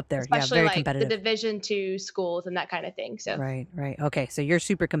 so you're up there. Yeah, especially very like the competitive. Division 2 schools and that kind of thing. So Right, right. Okay, so you're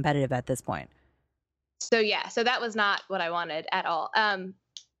super competitive at this point. so yeah, so that was not what I wanted at all.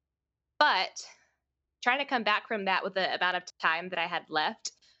 But trying to come back from that with the amount of time that I had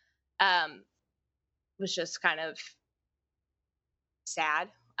left um was just kind of sad.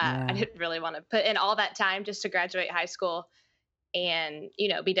 I Yeah. didn't really want to put in all that time just to graduate high school and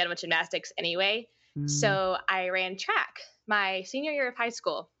be done with gymnastics anyway. Mm. So I ran track my senior year of high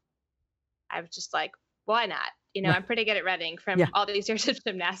school. I was just like, why not? Yeah. I'm pretty good at running Yeah. from all these years of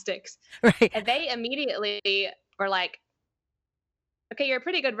gymnastics. Right. And they immediately were like, okay, you're a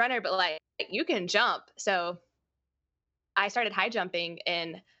pretty good runner, but like you can jump. So I started high jumping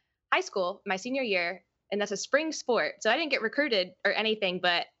in high school, my senior year, and that's a spring sport. So I didn't get recruited or anything,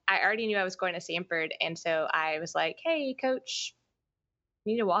 but I already knew I was going to Sanford. And so I was like, hey, coach,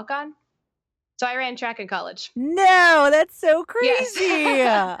 you need a walk on? So I ran track in college. No, that's so Yes.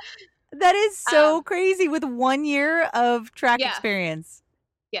 crazy. That is so um, crazy with 1 year of track yeah. experience.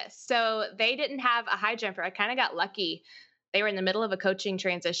 Yes. So they didn't have a high jumper. I kind of got lucky. They were in the middle of a coaching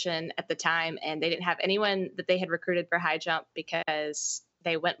transition at the time, and they didn't have anyone that they had recruited for high jump because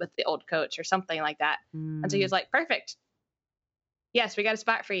they went with the old coach or something like that. And so he was Mm, like, perfect. Yes, we got a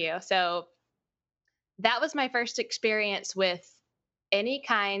spot for you. So that was my first experience with any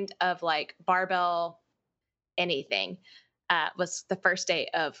kind of like barbell, anything. Was the first day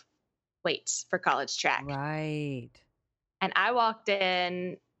of weights for college track. right. And I walked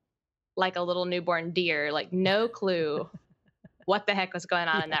in like a little newborn deer, like no clue what the heck was going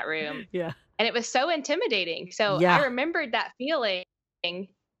on in Yeah. that room. Yeah. And it was so intimidating. So I Yeah. remembered that feeling and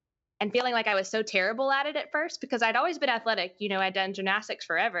feeling like I was so terrible at it at first because I'd always been athletic. I'd done gymnastics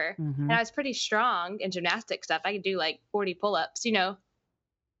forever and Mhm. I was pretty strong in gymnastic stuff. I could do like 40 pull ups,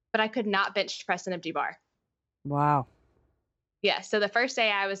 but I could not bench press an empty bar. Wow. Yeah. So the first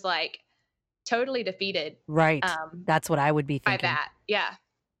day I was like totally defeated Right. um, That's what I would be by thinking. that. Yeah.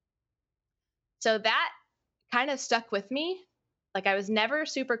 So that kind of stuck with me. Like I was never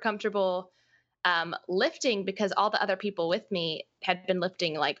super comfortable lifting because all the other people with me had been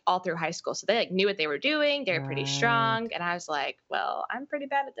lifting like all through high school. So they like knew what they were doing. They were pretty Right. strong. And I was like, well, I'm pretty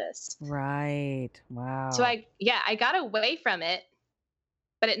bad at this. Right. So Wow. I got away from it,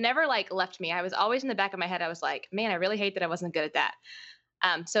 but it never like left me. I was always in the back of my head. I was like, man, I really hate that I wasn't good at that.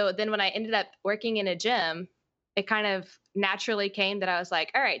 So then when I ended up working in a gym, it kind of naturally came that I was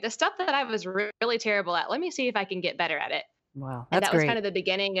like, all right, the stuff that I was really terrible at, let me see if I can get better at it. Wow. And That's that was kind great. of the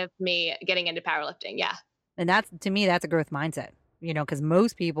beginning of me getting into powerlifting. Yeah. And that's to me, that's a growth mindset, because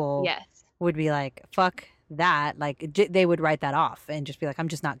most people Yes. would be like, fuck that. Like, they would write that off and just be like, I'm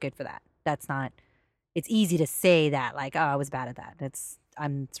just not good for that. That's not, it's easy to say that, like, oh, I was bad at that. It's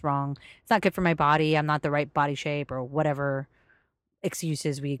wrong. It's not good for my body. I'm not the right body shape or whatever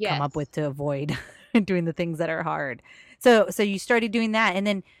excuses we come up Yes. with to avoid doing the things that are hard. So you started doing that.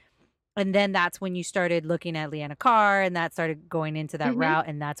 And then that's when you started looking at Leanna Carr and that started going into that Hmm. route.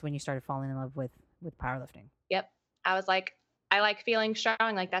 And that's when you started falling in love with powerlifting. Yep. I was like, I like feeling strong.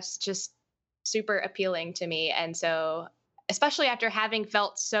 Like that's just super appealing to me. And so, especially after having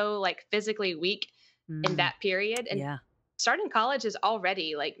felt so like physically weak in Mm, that period, and yeah. starting college is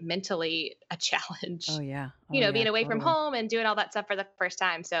already like mentally a Oh, challenge, yeah. Oh, yeah, being away from totally. home and doing all that stuff for the first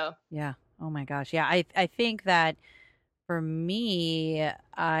time. So, Yeah. Oh, my gosh. Yeah. I think that for me,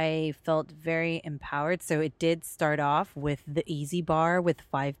 I felt very empowered. So it did start off with the easy bar with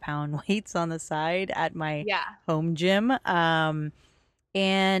 5-pound weights on the side at my yeah. home gym.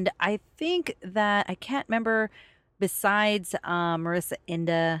 And I think that I can't remember besides Marissa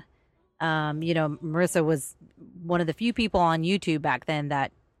Inda. Marissa was one of the few people on YouTube back then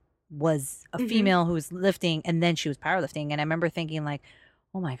that was a Hmm. female who was lifting and then she was powerlifting. And I remember thinking like,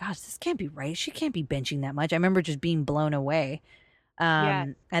 oh my gosh, this can't be right. She can't be benching that much. I remember just being blown away. Yeah.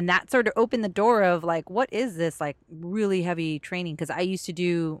 And that sort of opened the door of like, what is this like really heavy training? Because I used to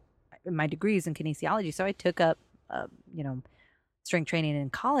do my degrees in kinesiology. So I took up, uh, you know, strength training in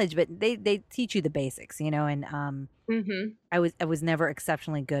college, but they teach you the basics, and Hmm. I was never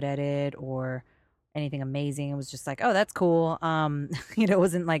exceptionally good at it or anything amazing. It was just like, oh, that's cool. It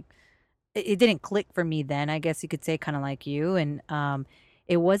wasn't like it didn't click for me then, I guess you could say, kind of like you. And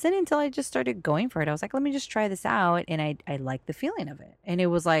it wasn't until I just started going for it. I was like, let me just try this out. And I liked the feeling of it. And it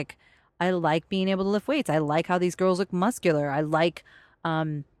was like, I like being able to lift weights. I like how these girls look muscular.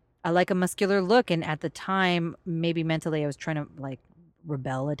 Um, I like a muscular look. And at the time, maybe mentally I was trying to like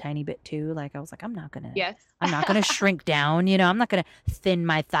rebel a tiny bit too. Like I was like, Yes. I'm not gonna shrink down, I'm not gonna thin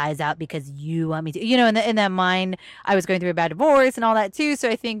my thighs out because you want me to, in that mind, I was going through a bad divorce and all that too. So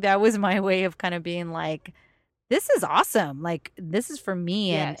I think that was my way of kind of being like, this is awesome. Like this is for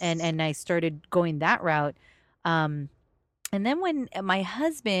me. And and Yes. and I started going that route. Um and then when my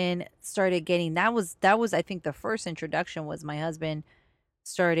husband started getting that was I think the first introduction was my husband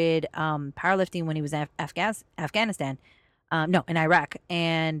started powerlifting when he was in Afghanistan. No, in Iraq.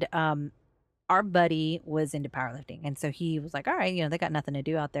 And our buddy was into powerlifting. And so he was like, all right, they got nothing to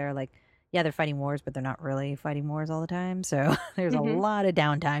do out there. Like, yeah, they're fighting wars, but they're not really fighting wars all the time. So there's a Hmm. lot of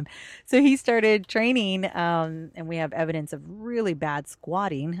downtime. So he started training, and we have evidence of really bad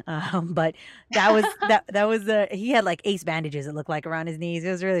squatting. But he had like ace bandages, it looked like, around his knees.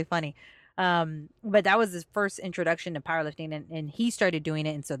 It was really funny. But that was his first introduction to powerlifting, and he started doing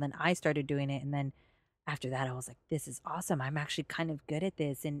it. And so then I started doing it. And then after that, I was like, this is awesome. I'm actually kind of good at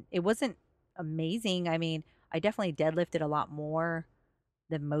this. And it wasn't amazing. I mean, I definitely deadlifted a lot more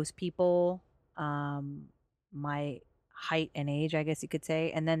than most people, my height and age, I guess you could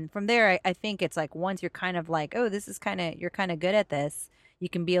say. And then from there, I think it's like once you're kind of like, oh, this is kind of, you're kind of good at this, you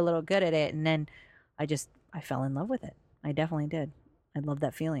can be a little good at it. And then I fell in love with it. I definitely did. I love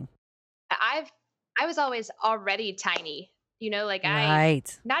that feeling. I've I was always already tiny, like I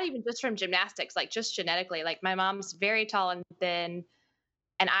Right. not even just from gymnastics, like just genetically. Like my mom's very tall and thin,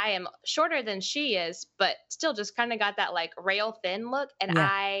 and I am shorter than she is, but still just kind of got that like rail thin look. And Yeah.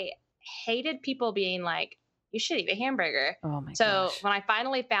 I hated people being like, you should eat a hamburger. Oh my So gosh. when I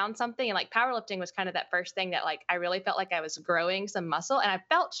finally found something, and like powerlifting was kind of that first thing that like I really felt like I was growing some muscle and I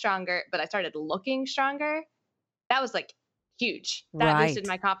felt stronger, but I started looking stronger. That was like huge. That boosted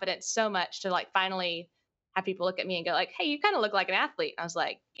Right. my confidence so much to like finally have people look at me and go like, "Hey, you kind of look like an athlete." I was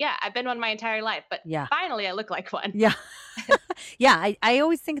like, "Yeah, I've been one my entire life, but Yeah. finally I look like one." Yeah. Yeah, I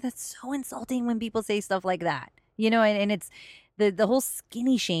always think that's so insulting when people say stuff like that, and it's the whole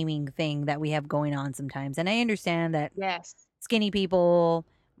skinny shaming thing that we have going on sometimes. And I understand that Yes. skinny people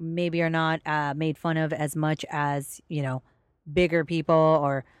maybe are not made fun of as much as, bigger people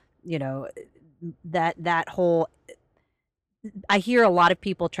or, you know, that whole I hear a lot of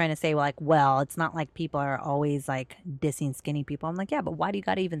people trying to say like, well, it's not like people are always like dissing skinny people. I'm like, yeah, but why do you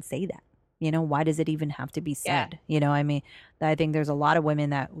got to even say that? Why does it even have to be Yeah. said? I mean, I think there's a lot of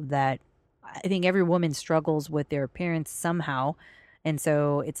women that I think every woman struggles with their appearance somehow. And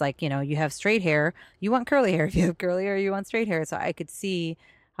so it's like, you have straight hair, you want curly hair. If you have curly hair, you want straight hair. So I could see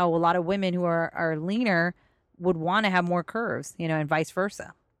how a lot of women who are leaner would want to have more curves, and vice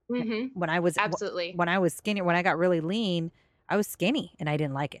versa. Mhm. When I was Absolutely. when I was skinny, when I got really lean, I was skinny and I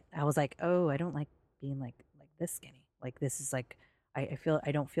didn't like it. I was like, "Oh, I don't like being like this skinny. Like this is like I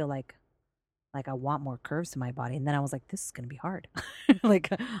don't feel like I want more curves to my body." And then I was like, "This is going to be hard. Like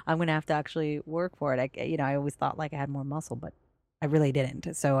I'm going to have to actually work for it." I always thought like I had more muscle, but I really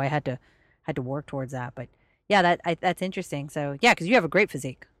didn't. So I had to work towards that. But yeah, that's interesting. So, yeah, cuz you have a great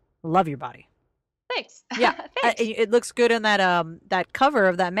physique. Love your body. Thanks. Yeah. Thanks. It looks good on that cover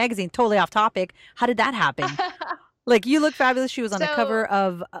of that magazine. Totally off topic. How did that happen? Like, you look fabulous. She was on the So cover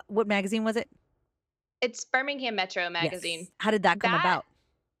of what magazine was it? it's Birmingham Metro magazine. Yes. How did that come That about?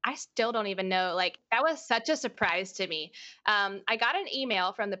 I still don't even know. Like that was such a surprise to me. I got an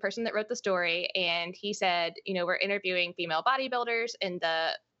email from the person that wrote the story, and he said, we're interviewing female bodybuilders in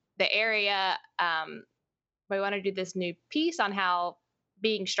the area. We want to do this new piece on how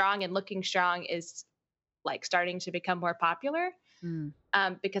being strong and looking strong is like starting to become more popular, Mm.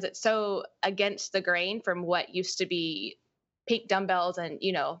 because it's so against the grain from what used to be peak dumbbells and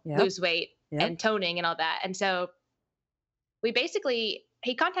Yep. lose weight Yep. and toning and all that. And so we basically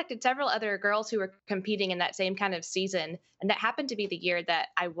he contacted several other girls who were competing in that same kind of season, and that happened to be the year that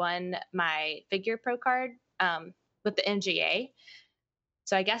I won my figure pro card, with the NGA.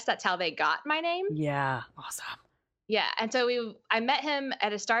 So I guess that's how they got my name. Yeah. Awesome. Yeah, and so I met him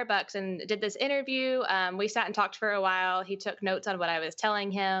at a Starbucks and did this interview. We sat and talked for a while. He took notes on what I was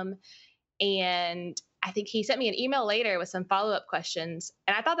telling him, and I think he sent me an email later with some follow up questions.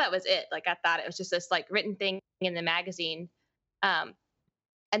 And I thought that was it. Like I thought it was just this like written thing in the magazine. Um,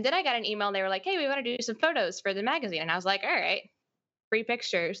 and then I got an email and they were like, "Hey, we want to do some photos for the magazine." And I was like, "All right, free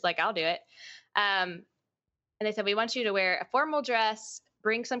pictures, like I'll do it." Um, and they said, "We want you to wear a formal dress,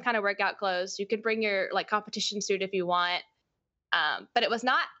 bring some kind of workout clothes. You could bring your like competition suit if you want." But it was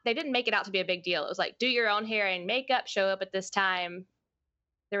not, they didn't make it out to be a big deal. It was like, do your own hair and makeup, show up at this time.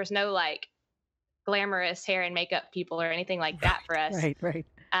 There was no like glamorous hair and makeup people or anything like that for us. Right. Right.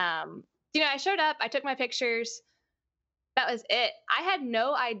 Um, I showed up, I took my pictures. That was it. I had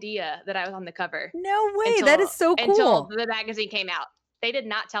no idea that I was on the cover No way. That is until so until cool. the magazine came out. They did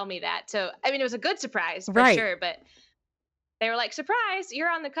not tell me that. So, I mean, it was a good surprise for Right. sure, but they were like, "Surprise, you're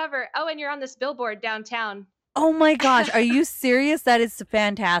on the cover. Oh, and you're on this billboard downtown." Oh my gosh. Are you serious? That is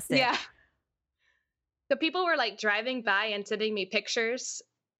fantastic. Yeah. So people were like driving by and sending me pictures,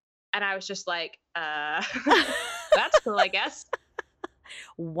 and I was just like, that's cool, I guess.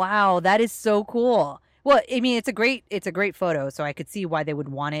 Wow, that is so cool. Well, I mean, it's a great photo, so I could see why they would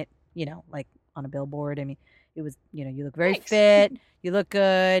want it, like on a billboard. I mean, it was, you look very Thanks. fit, you look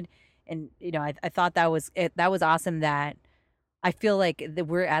good, and I thought that was awesome. That I feel like that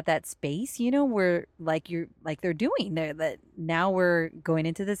we're at that space, where like you're like they're doing there that now we're going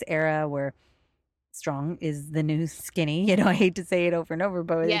into this era where strong is the new skinny. I hate to say it over and over,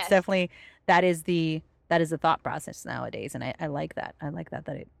 but it's Yes. definitely that is the that is the thought process nowadays, and I like that. I like that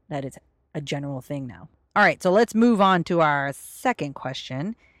it's a general thing now. All right, so let's move on to our second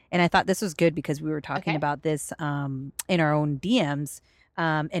question. And I thought this was good because we were talking Okay. about this in our own DMs.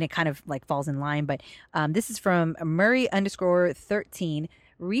 And it kind of like falls in line. But this is from Murray_13.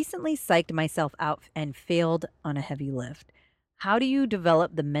 Recently psyched myself out and failed on a heavy lift. How do you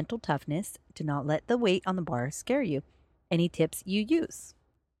develop the mental toughness to not let the weight on the bar scare you? Any tips you use?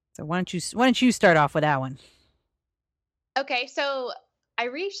 So why don't you start off with that one? Okay. So I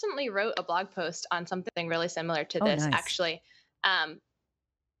recently wrote a blog post on something really similar to Oh, this, nice. actually. Um,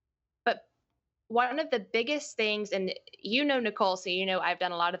 but one of the biggest things, and you know Nicole, so you know I've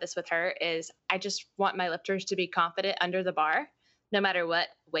done a lot of this with her, is I just want my lifters to be confident under the bar, no matter what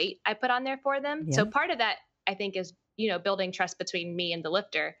weight I put on there for them. Yeah. So part of that, I think, is building trust between me and the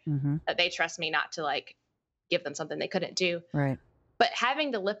lifter, Mm-hmm. that they trust me not to like give them something they couldn't do. Right. But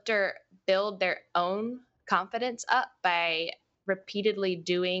having the lifter build their own confidence up by repeatedly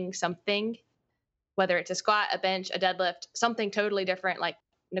doing something, whether it's a squat, a bench, a deadlift, something totally different, like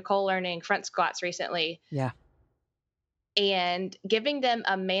Nicole learning front squats recently, Yeah. and giving them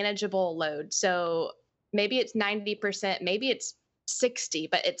a manageable load. So maybe it's 90%, maybe it's 60,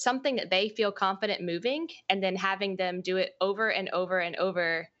 but it's something that they feel confident moving, and then having them do it over and over and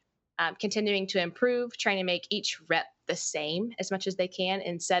over, continuing to improve, trying to make each rep the same as much as they can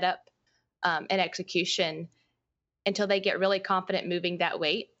in setup and execution until they get really confident moving that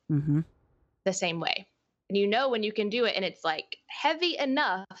weight Mm-hmm. the same way. And when you can do it and it's like heavy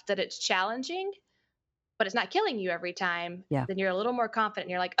enough that it's challenging, but it's not killing you every time, Yeah. then you're a little more confident. And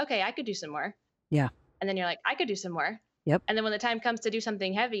you're like, okay, I could do some more. Yeah. And then you're like, I could do some more. Yep. And then when the time comes to do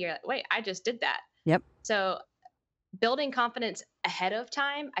something heavy, you're like, wait, I just did that. Yep. So building confidence ahead of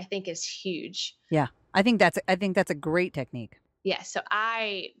time, I think, is huge. Yeah. I think that's a great technique. Yeah. So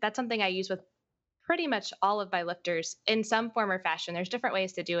that's something I use with pretty much all of my lifters in some form or fashion. There's different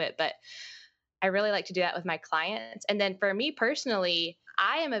ways to do it, but I really like to do that with my clients. And then for me personally,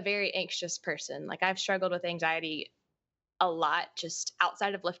 I am a very anxious person. Like, I've struggled with anxiety a lot just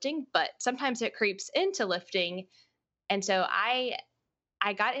outside of lifting, but sometimes it creeps into lifting. And so I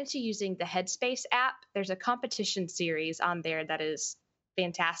got into using the Headspace app. There's a competition series on there that is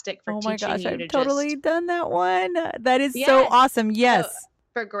fantastic for Oh my teaching gosh, you I've to totally just, done that one. That is so yes. awesome. So Yes.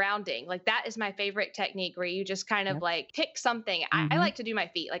 for grounding, like, that is my favorite technique, where you just kind of Yep. like pick something. I Mm-hmm. like to do my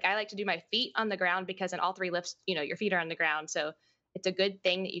feet. Like, I like to do my feet on the ground, because in all three lifts, your feet are on the ground. So it's a good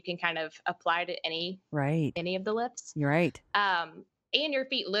thing that you can kind of apply to Right. any of the lifts. You're right. And your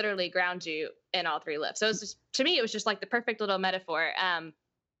feet literally ground you in all three lifts. So it's just, to me, it was just like the perfect little metaphor. And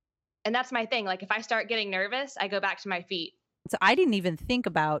that's my thing. Like, if I start getting nervous, I go back to my feet. So I didn't even think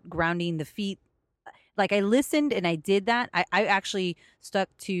about grounding the feet. Like, I listened and I did that. I actually stuck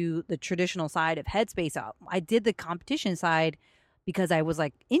to the traditional side of Headspace. I did the competition side because I was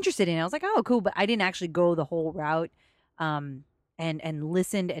like interested in it. I was like, oh, cool. But I didn't actually go the whole route and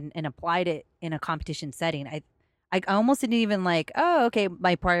listened and applied it in a competition setting. I almost didn't even like, oh, okay.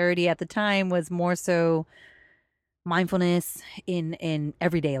 My priority at the time was more so mindfulness in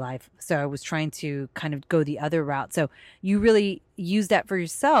everyday life. So I was trying to kind of go the other route. So you really use that for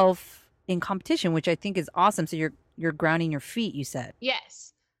yourself in competition, which I think is awesome. So you're grounding your feet, you said.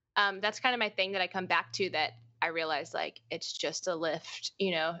 Yes. That's kind of my thing that I come back to, that I realize, like, it's just a lift,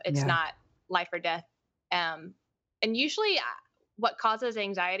 it's Yeah. not life or death. And usually, what causes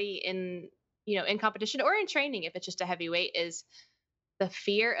anxiety in competition or in training, if it's just a heavy weight, is the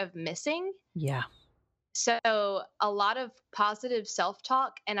fear of missing. Yeah. So a lot of positive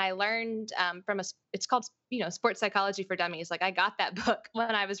self-talk, and I learned it's called, Sports Psychology for Dummies. Like, I got that book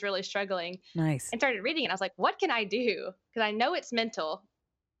when I was really struggling Nice. and started reading it. I was like, what can I do? Because I know it's mental,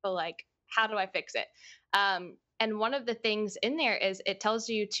 but, like, how do I fix it? And one of the things in there is, it tells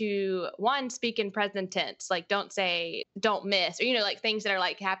you to, one, speak in present tense. Like, don't say don't miss, or like things that are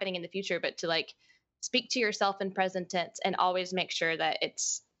like happening in the future, but to like speak to yourself in present tense and always make sure that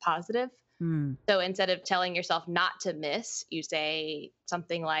it's positive. Mm. So instead of telling yourself not to miss, you say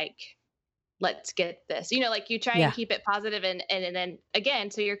something like, let's get this. Like, you try and Yeah. keep it positive, and then again,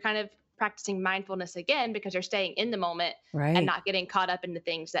 so you're kind of practicing mindfulness again, because you're staying in the moment and Right. not getting caught up in the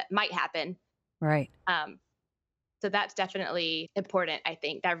things that might happen. Right. Um, so that's definitely important. I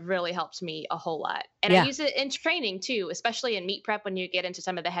think that really helped me a whole lot. And I Yeah. use it in training too, especially in meet prep, when you get into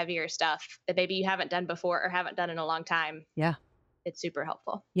some of the heavier stuff that maybe you haven't done before or haven't done in a long time. Yeah. It's super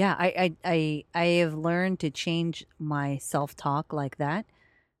helpful. Yeah. I have learned to change my self-talk like that.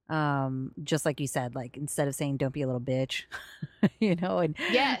 Just like you said, like, instead of saying don't be a little bitch, and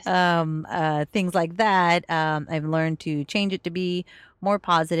Yes. things like that. I've learned to change it to be more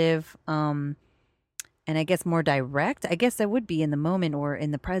positive. And I guess more direct. I guess that would be in the moment or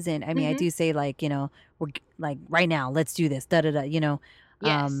in the present. I mean, I Hmm. do say, like, we're like, right now, let's do this, da da da.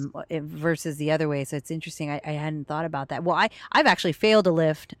 Yes. versus the other way. So it's interesting. I hadn't thought about that. Well, I've actually failed a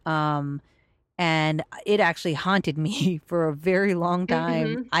lift, and it actually haunted me for a very long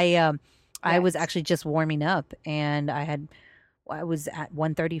time. Mhm. I was Yes. actually just warming up, and I was at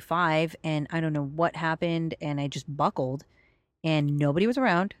 135, and I don't know what happened, and I just buckled, and nobody was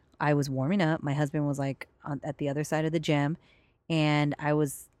around. I was warming up. My husband was like at the other side of the gym, and I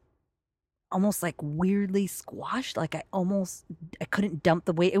was almost like weirdly squashed. Like I couldn't dump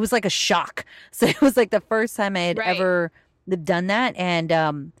the weight. It was like a shock. So it was like the first time I had Right. ever done that.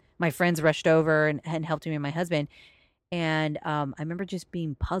 And my friends rushed over and helped me and my husband. And I remember just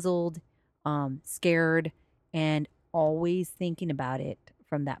being puzzled, scared, and always thinking about it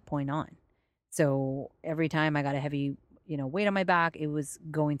from that point on. So every time I got a heavy, weight on my back, it was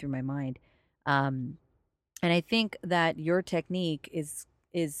going through my mind. Um, and I think that your technique is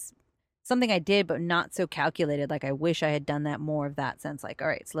something I did, but not so calculated. Like I wish I had done that more of that sense. Like, all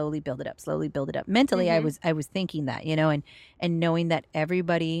right, slowly build it up, slowly build it up. Mentally, Mhm. I was thinking that, and knowing that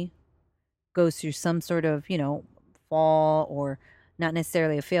everybody goes through some sort of, fall or not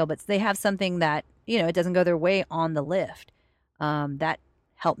necessarily a fail, but they have something that, it doesn't go their way on the lift. That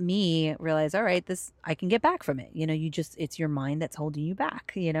helped me realize, all right, this I can get back from it. It's your mind that's holding you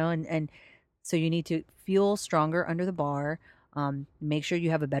back, and so you need to feel stronger under the bar. Make sure you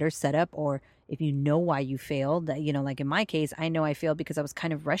have a better setup, or if you know why you failed, that like in my case, I know I failed because I was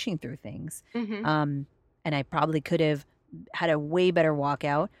kind of rushing through things, Mhm. um, and I probably could have had a way better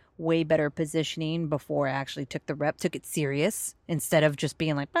walkout, way better positioning before I actually took the rep, took it serious instead of just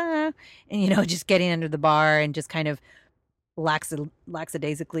being like, ah, and just getting under the bar and just kind of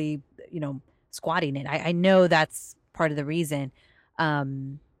lackadaisically, squatting it. I know that's part of the reason.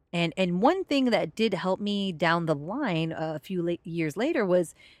 Um, and one thing that did help me down the line a few years later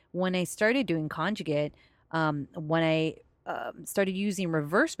was when I started doing conjugate. When I started using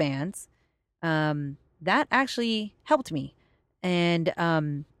reverse bands, that actually helped me. And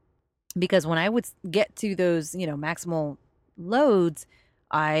because when I would get to those, maximal loads,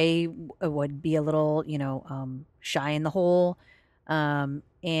 would be a little, shy in the hole.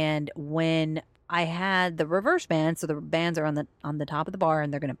 And when I had the reverse band, so the bands are on the top of the bar,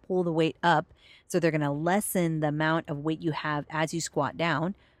 and they're going to pull the weight up, so they're going to lessen the amount of weight you have as you squat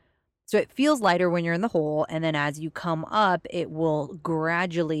down. So it feels lighter when you're in the hole, and then as you come up, it will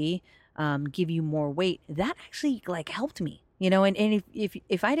gradually give you more weight. That actually like helped me, and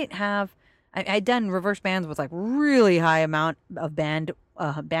if I didn't have, I'd done reverse bands with like really high amount of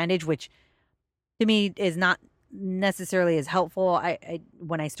bandage, which to me is not necessarily as helpful. I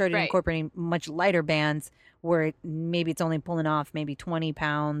when I started Right. incorporating much lighter bands, where maybe it's only pulling off maybe 20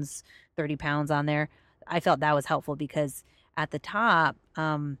 pounds, 30 pounds on there, I felt that was helpful because at the top,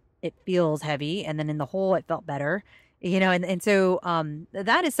 it feels heavy, and then in the hole, it felt better. And so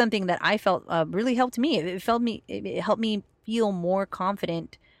that is something that I felt really helped me. It helped me feel more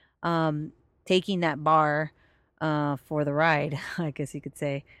confident taking that bar for the ride, I guess you could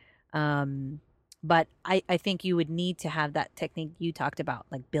say. Um, but I think you would need to have that technique you talked about,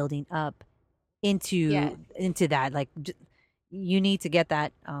 like building up Yes. into that. Like you need to get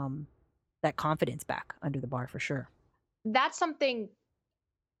that confidence back under the bar for sure. That's something.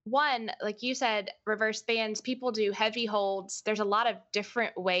 One, like you said, reverse bands, people do heavy holds. There's a lot of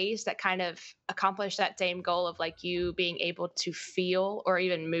different ways that kind of accomplish that same goal of like you being able to feel or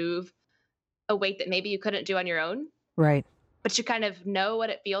even move a weight that maybe you couldn't do on your own, Right. but you kind of know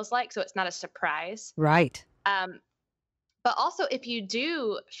what it feels like. So it's not a surprise. Right. Um, but also, if you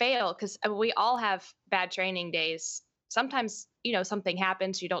do fail, because we all have bad training days, sometimes, something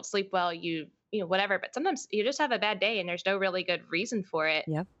happens, you don't sleep well, whatever, but sometimes you just have a bad day and there's no really good reason for it.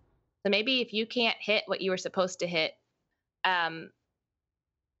 Yep. So maybe if you can't hit what you were supposed to hit, um,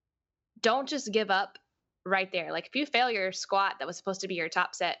 don't just give up right there. Like if you fail your squat that was supposed to be your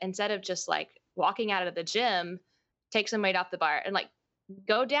top set, instead of just like walking out of the gym, take some weight off the bar and like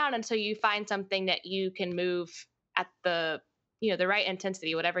go down until you find something that you can move at the right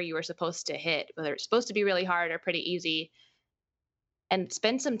intensity, whatever you were supposed to hit, whether it's supposed to be really hard or pretty easy, and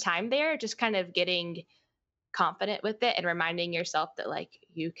spend some time there just kind of getting confident with it and reminding yourself that like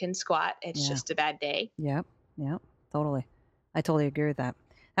you can squat. It's Yeah. just a bad day. Yep. Yep. Totally. I totally agree with that.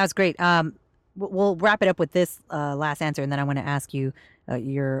 That was great. We'll wrap it up with this last answer, and then I want to ask you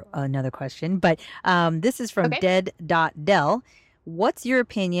your another question. But this is from Okay. Dead.Dell. What's your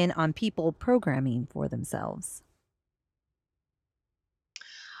opinion on people programming for themselves?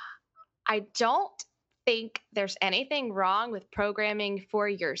 I don't think there's anything wrong with programming for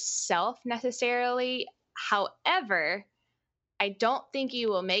yourself necessarily. However, I don't think you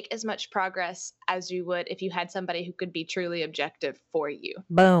will make as much progress as you would if you had somebody who could be truly objective for you.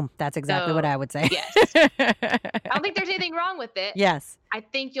 Boom. That's exactly what So, I would say. yes. I don't think there's anything wrong with it. Yes. I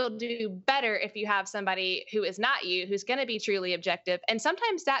think you'll do better if you have somebody who is not you, who's going to be truly objective. And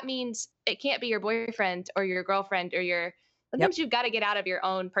sometimes that means it can't be your boyfriend or your girlfriend or your. Yep. Sometimes you've got to get out of your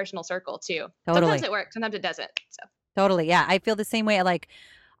own personal circle too. Sometimes Totally. it works, sometimes it doesn't. So Totally. Yeah. I feel the same way. Like,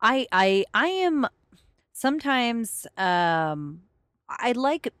 I am sometimes, I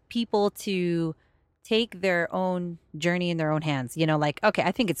like people to take their own journey in their own hands. Like, okay,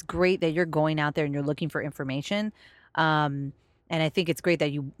 I think it's great that you're going out there and you're looking for information. And I think it's great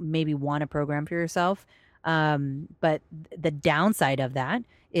that you maybe want a program for yourself. But the downside of that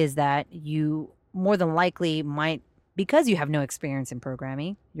is that you more than likely might, because you have no experience in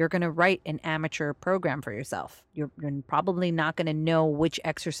programming, you're going to write an amateur program for yourself. You're probably not going to know which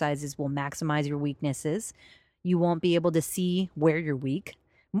exercises will maximize your weaknesses. You won't be able to see where you're weak.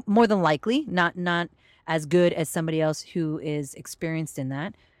 More than likely, not as good as somebody else who is experienced in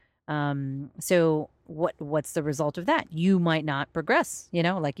that. So what's the result of that? You might not progress.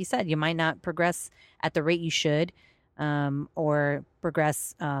 Like you said, you might not progress at the rate you should, or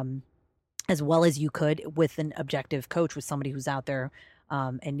progress as well as you could with an objective coach, with somebody who's out there.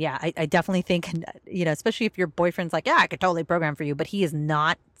 And yeah, I definitely think, especially if your boyfriend's like, yeah, I could totally program for you, but he is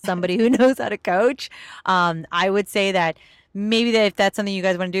not somebody who knows how to coach. I would say that maybe that if that's something you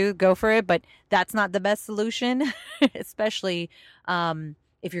guys want to do, go for it, but that's not the best solution, especially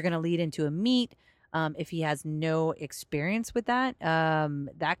if you're going to lead into a meet. If he has no experience with that,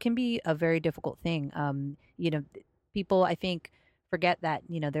 that can be a very difficult thing. People, I think, forget that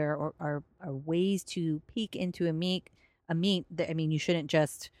there are ways to peek into a meet. I mean, you shouldn't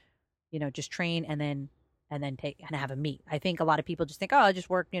just train and then take and have a meet. I think a lot of people just think, oh, I'll just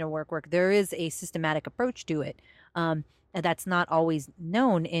work. Work. There is a systematic approach to it. And that's not always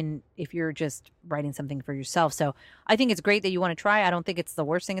known if you're just writing something for yourself. So I think it's great that you want to try. I don't think it's the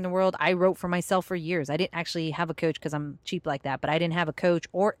worst thing in the world. I wrote for myself for years. I didn't actually have a coach because I'm cheap like that, but I didn't have a coach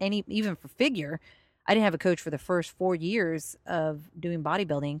or even for figure. I didn't have a coach for the first 4 years of doing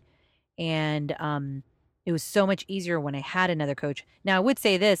bodybuilding. And it was so much easier when I had another coach. Now, I would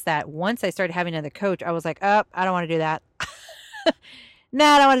say this, that once I started having another coach, I was like, oh, I don't want to do that. No,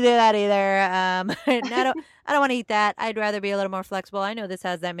 I don't want to do that either. No, I don't want to eat that. I'd rather be a little more flexible. I know this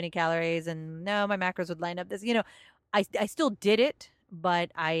has that many calories, and no, my macros would line up this. I still did it,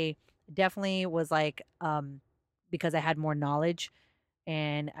 but I definitely was like, because I had more knowledge,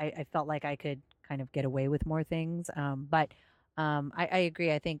 and I felt like I could kind of get away with more things. But I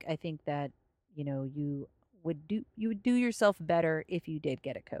agree. I think that you would do yourself better if you did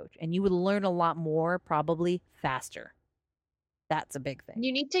get a coach, and you would learn a lot more, probably faster. That's a big thing.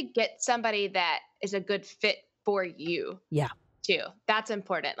 you need to get somebody that is a good fit for you Yeah. too. That's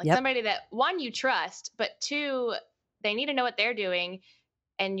important. Like Yep. somebody that, one, you trust, but two, they need to know what they're doing,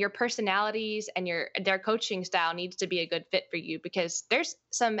 and your personalities and their coaching style needs to be a good fit for you, because there's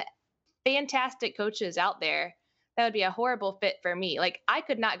some fantastic coaches out there that would be a horrible fit for me. Like I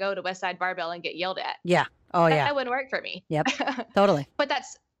could not go to Westside Barbell and get yelled at. Yeah. Oh, yeah. That wouldn't work for me. Yep. Totally. But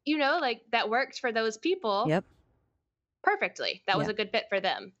that's, like that works for those people Yep. perfectly. That was Yeah. a good fit for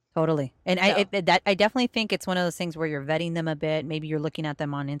them. Totally. And So I definitely think it's one of those things where you're vetting them a bit. Maybe you're looking at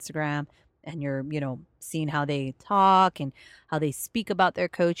them on Instagram and you're, seeing how they talk and how they speak about their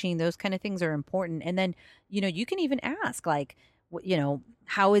coaching. Those kind of things are important. And then, you can even ask like,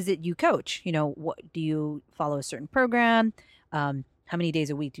 how is it you coach? What do you follow a certain program? How many days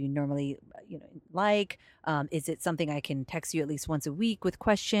a week do you normally, like? Is it something I can text you at least once a week with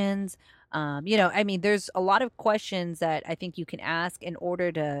questions? I mean, there's a lot of questions that I think you can ask in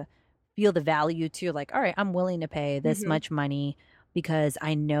order to feel the value to, like, all right, I'm willing to pay this mhm. much money because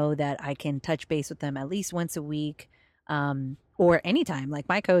I know that I can touch base with them at least once a week, or anytime. Like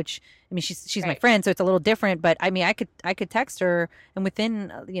my coach, I mean, she's my Right. friend, so it's a little different. But I mean, I could text her, and within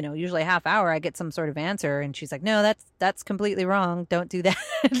usually a half hour, I get some sort of answer, and she's like, "No, that's completely wrong. Don't do that."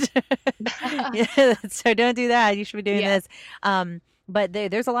 Yeah, so don't do that. You should be doing Yeah. this. But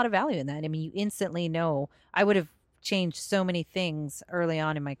there's a lot of value in that. I mean, you instantly know. I would have changed so many things early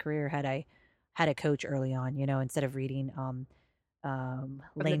on in my career had I had a coach early on. Instead of reading From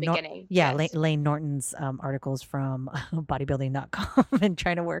the Lane beginning. yeah, Yes. Lane Norton's articles from bodybuilding.com and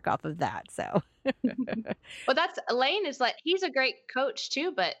trying to work off of that. So Well, that's Lane is like, he's a great coach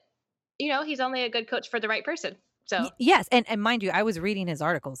too, but he's only a good coach for the right person. So yes, and mind you, I was reading his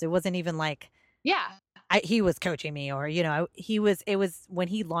articles. It wasn't even like yeah. he was coaching me, or he was. It was when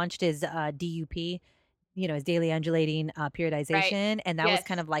he launched his DUP. his daily undulating Right. periodization. And that was Yes.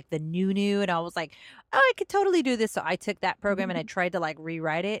 kind of like the new. And I was like, oh, I could totally do this. So I took that program and I tried to like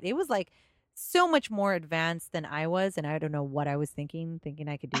rewrite it. It was like so much more advanced than I was. And I don't know what I was thinking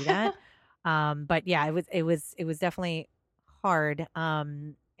I could do that. But yeah, it was definitely hard.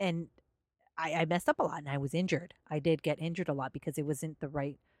 And I messed up a lot and I was injured. I did get injured a lot because it wasn't the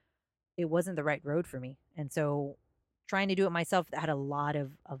right road for me. And so trying to do it myself had a lot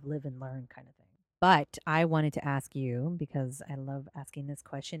of live and learn kind of thing. But I wanted to ask you because I love asking this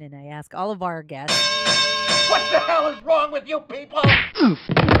question and I ask all of our guests, What the hell is wrong with you people?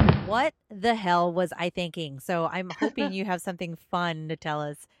 what the hell was I thinking? So I'm hoping you have something fun to tell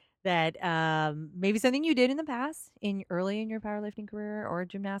us that maybe something you did in the past in early in your powerlifting career or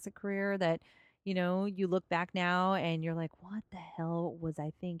gymnastic career that you look back now and you're like, what the hell was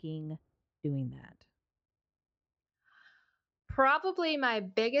I thinking doing that? Probably my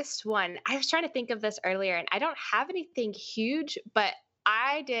biggest one. I was trying to think of this earlier, and I don't have anything huge, but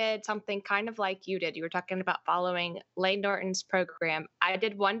I did something kind of like you did. You were talking about following Lane Norton's program. I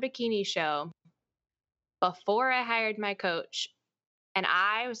did one bikini show before I hired my coach, and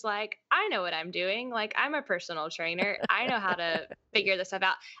I was like, I know what I'm doing. Like, I'm a personal trainer. I know how to figure this stuff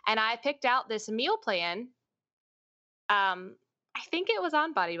out. And I picked out this meal plan. I think it was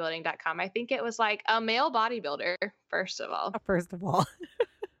on bodybuilding.com. I think it was like a male bodybuilder, first of all. First of all.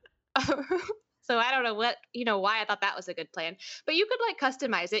 So I don't know why I thought that was a good plan. But you could like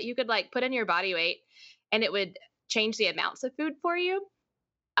customize it. You could like put in your body weight and it would change the amounts of food for you.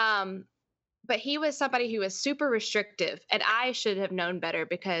 Um, but he was somebody who was super restrictive and I should have known better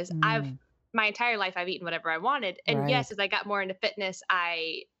because Mm, my entire life I've eaten whatever I wanted. And right. yes, as I got more into fitness,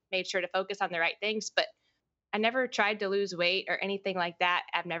 I made sure to focus on the right things, but I never tried to lose weight or anything like that.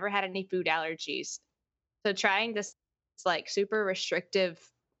 I've never had any food allergies. So trying this like super restrictive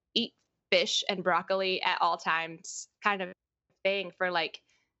eat fish and broccoli at all times kind of thing for like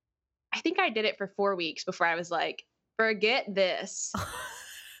I think I did it for 4 weeks before I was like, forget this.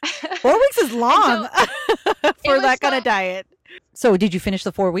 4 weeks is And long so it for was that so kinda diet. So, did you finish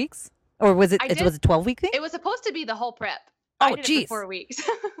the 4 weeks? Or was it I it did was a 12-week thing? it was supposed to be the whole prep. I Oh, did it for jeez. 4 weeks.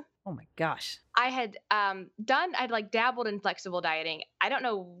 Oh my gosh. I had I'd like dabbled in flexible dieting. I don't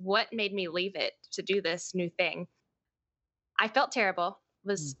know what made me leave it to do this new thing. I felt terrible, Mm.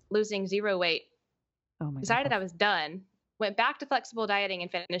 was losing 0 weight, Oh my decided I gosh. was done, went back to flexible dieting and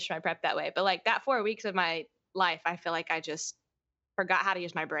finished my prep that way. But like that 4 weeks of my life, I feel like I just forgot how to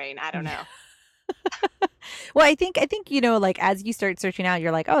use my brain. I don't know. Well, I think, like, as you start searching out,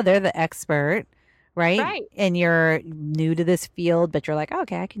 you're like, "Oh, they're the expert," right? Right. And you're new to this field, but you're like,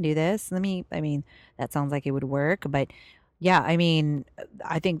 "Okay, I can do this. That sounds like it would work." But yeah,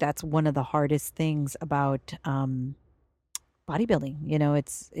 I think that's one of the hardest things about,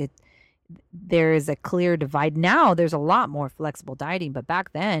 bodybuilding. There is a clear divide. Now there's a lot more flexible dieting, but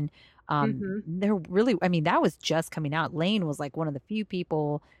back then, Mhm. there really, that was just coming out. Lane was like one of the few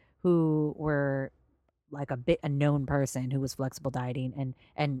people who were like a known person who was flexible dieting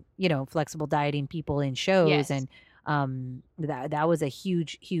and flexible dieting people in shows Yes. and that was a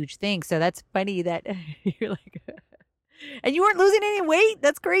huge thing. So that's funny that you're like and you weren't losing any weight.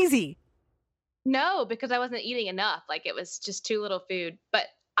 That's crazy. No, because I wasn't eating enough. Like it was just too little food. But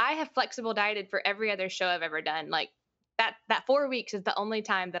I have flexible dieted for every other show I've ever done. Like that 4 weeks is the only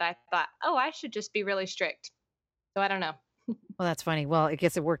time that I thought, "Oh, I should just be really strict." So I don't know. Well, that's funny. Well, I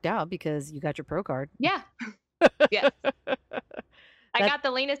guess it worked out because you got your pro card. Yeah. Yes. I That got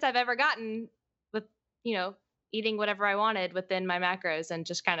the leanest I've ever gotten with, you know, eating whatever I wanted within my macros and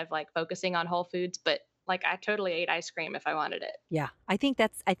just kind of like focusing on whole foods, but like I totally ate ice cream if I wanted it. Yeah, I think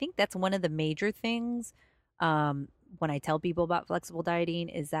that's one of the major things, when I tell people about flexible dieting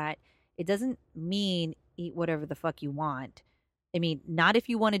is that it doesn't mean eat whatever the fuck you want. Not if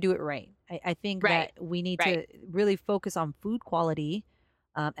you want to do it right. I think Right. that we need Right. to really focus on food quality,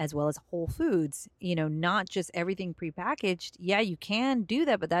 as well as whole foods. Not just everything prepackaged. Yeah, you can do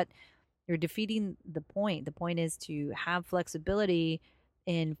that, but that you're defeating the point. The point is to have flexibility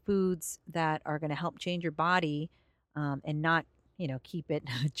in foods that are going to help change your body, and not, keep it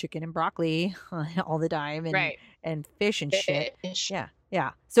chicken and broccoli all the time and Right. fish and shit. Fish. Yeah,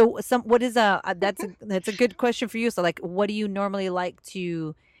 yeah. So what is that's a good question for you. So like, what do you normally like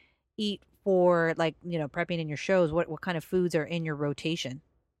to eat for like prepping in your shows? What kind of foods are in your rotation?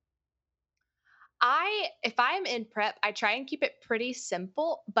 If I'm in prep, I try and keep it pretty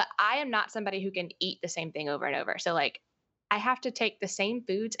simple, but I am not somebody who can eat the same thing over and over. So like I have to take the same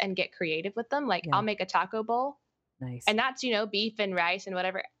foods and get creative with them. Like Yeah, I'll make a taco bowl nice. and that's, beef and rice and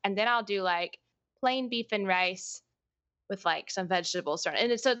whatever. And then I'll do like plain beef and rice with like some vegetables.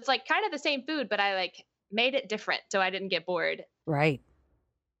 And so it's like kind of the same food, but I like made it different so I didn't get bored. Right.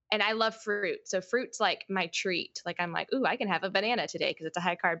 And I love fruit. So fruit's like my treat. Like I'm like, ooh, I can have a banana today because it's a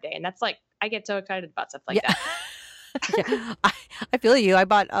high carb day. And that's like, I get so excited about stuff like Yeah. that. Yeah. I feel you. I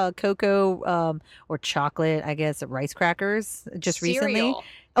bought cocoa or chocolate, I guess, Rice crackers just recently. Cereal.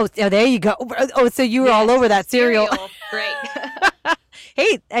 Oh, there you go. Oh, so you were all Yes, over that cereal. Great.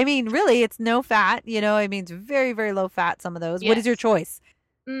 Hey, I mean, really, it's no fat. I mean, it's very, very low fat, some of those. What is your Yes. choice?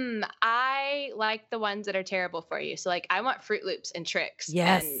 I like the ones that are terrible for you. So like I want Fruit Loops and Tricks and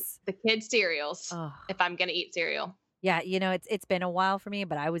Yes. the kids cereals Oh, if I'm gonna eat cereal. yeah. It's been a while for me,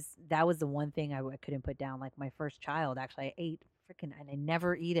 but that was the one thing I couldn't put down. Like my first child, actually, I ate freaking, and I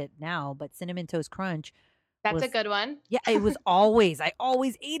never eat it now, but Cinnamon Toast Crunch That's a was, good one. yeah, it was I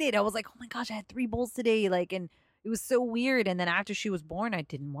always ate it. I was like, oh my gosh, I had 3 bowls today. Like, and it was so weird. And then after she was born, I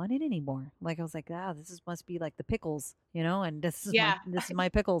didn't want it anymore. Like, I was like, must be like the pickles, and Yeah. this is my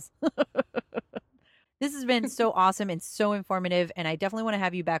pickles. This has been so awesome and so informative, and I definitely want to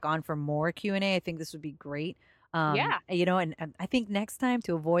have you back on for more Q&A. I think this would be great. Yeah. And I think next time,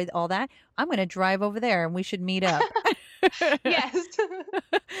 to avoid all that, I'm going to drive over there and we should meet up. Yes.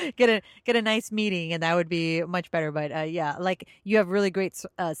 Get a nice meeting, and that would be much better. But yeah, like you have really great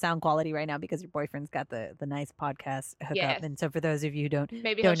sound quality right now because your boyfriend's got the nice podcast hookup. Yes. And so for those of you who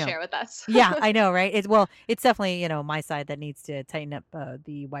Maybe don't he'll know, share with us. yeah, I know, right? It's definitely my side that needs to tighten up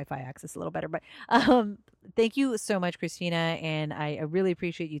the Wi-Fi access a little better. But thank you so much, Christina, and I really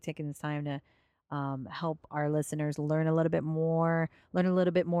appreciate you taking this time to help our listeners learn a little bit more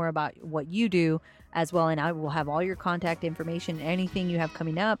about what you do as well. And I will have all your contact information, anything you have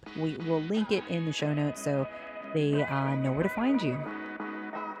coming up. We will link it in the show notes so they know where to find you.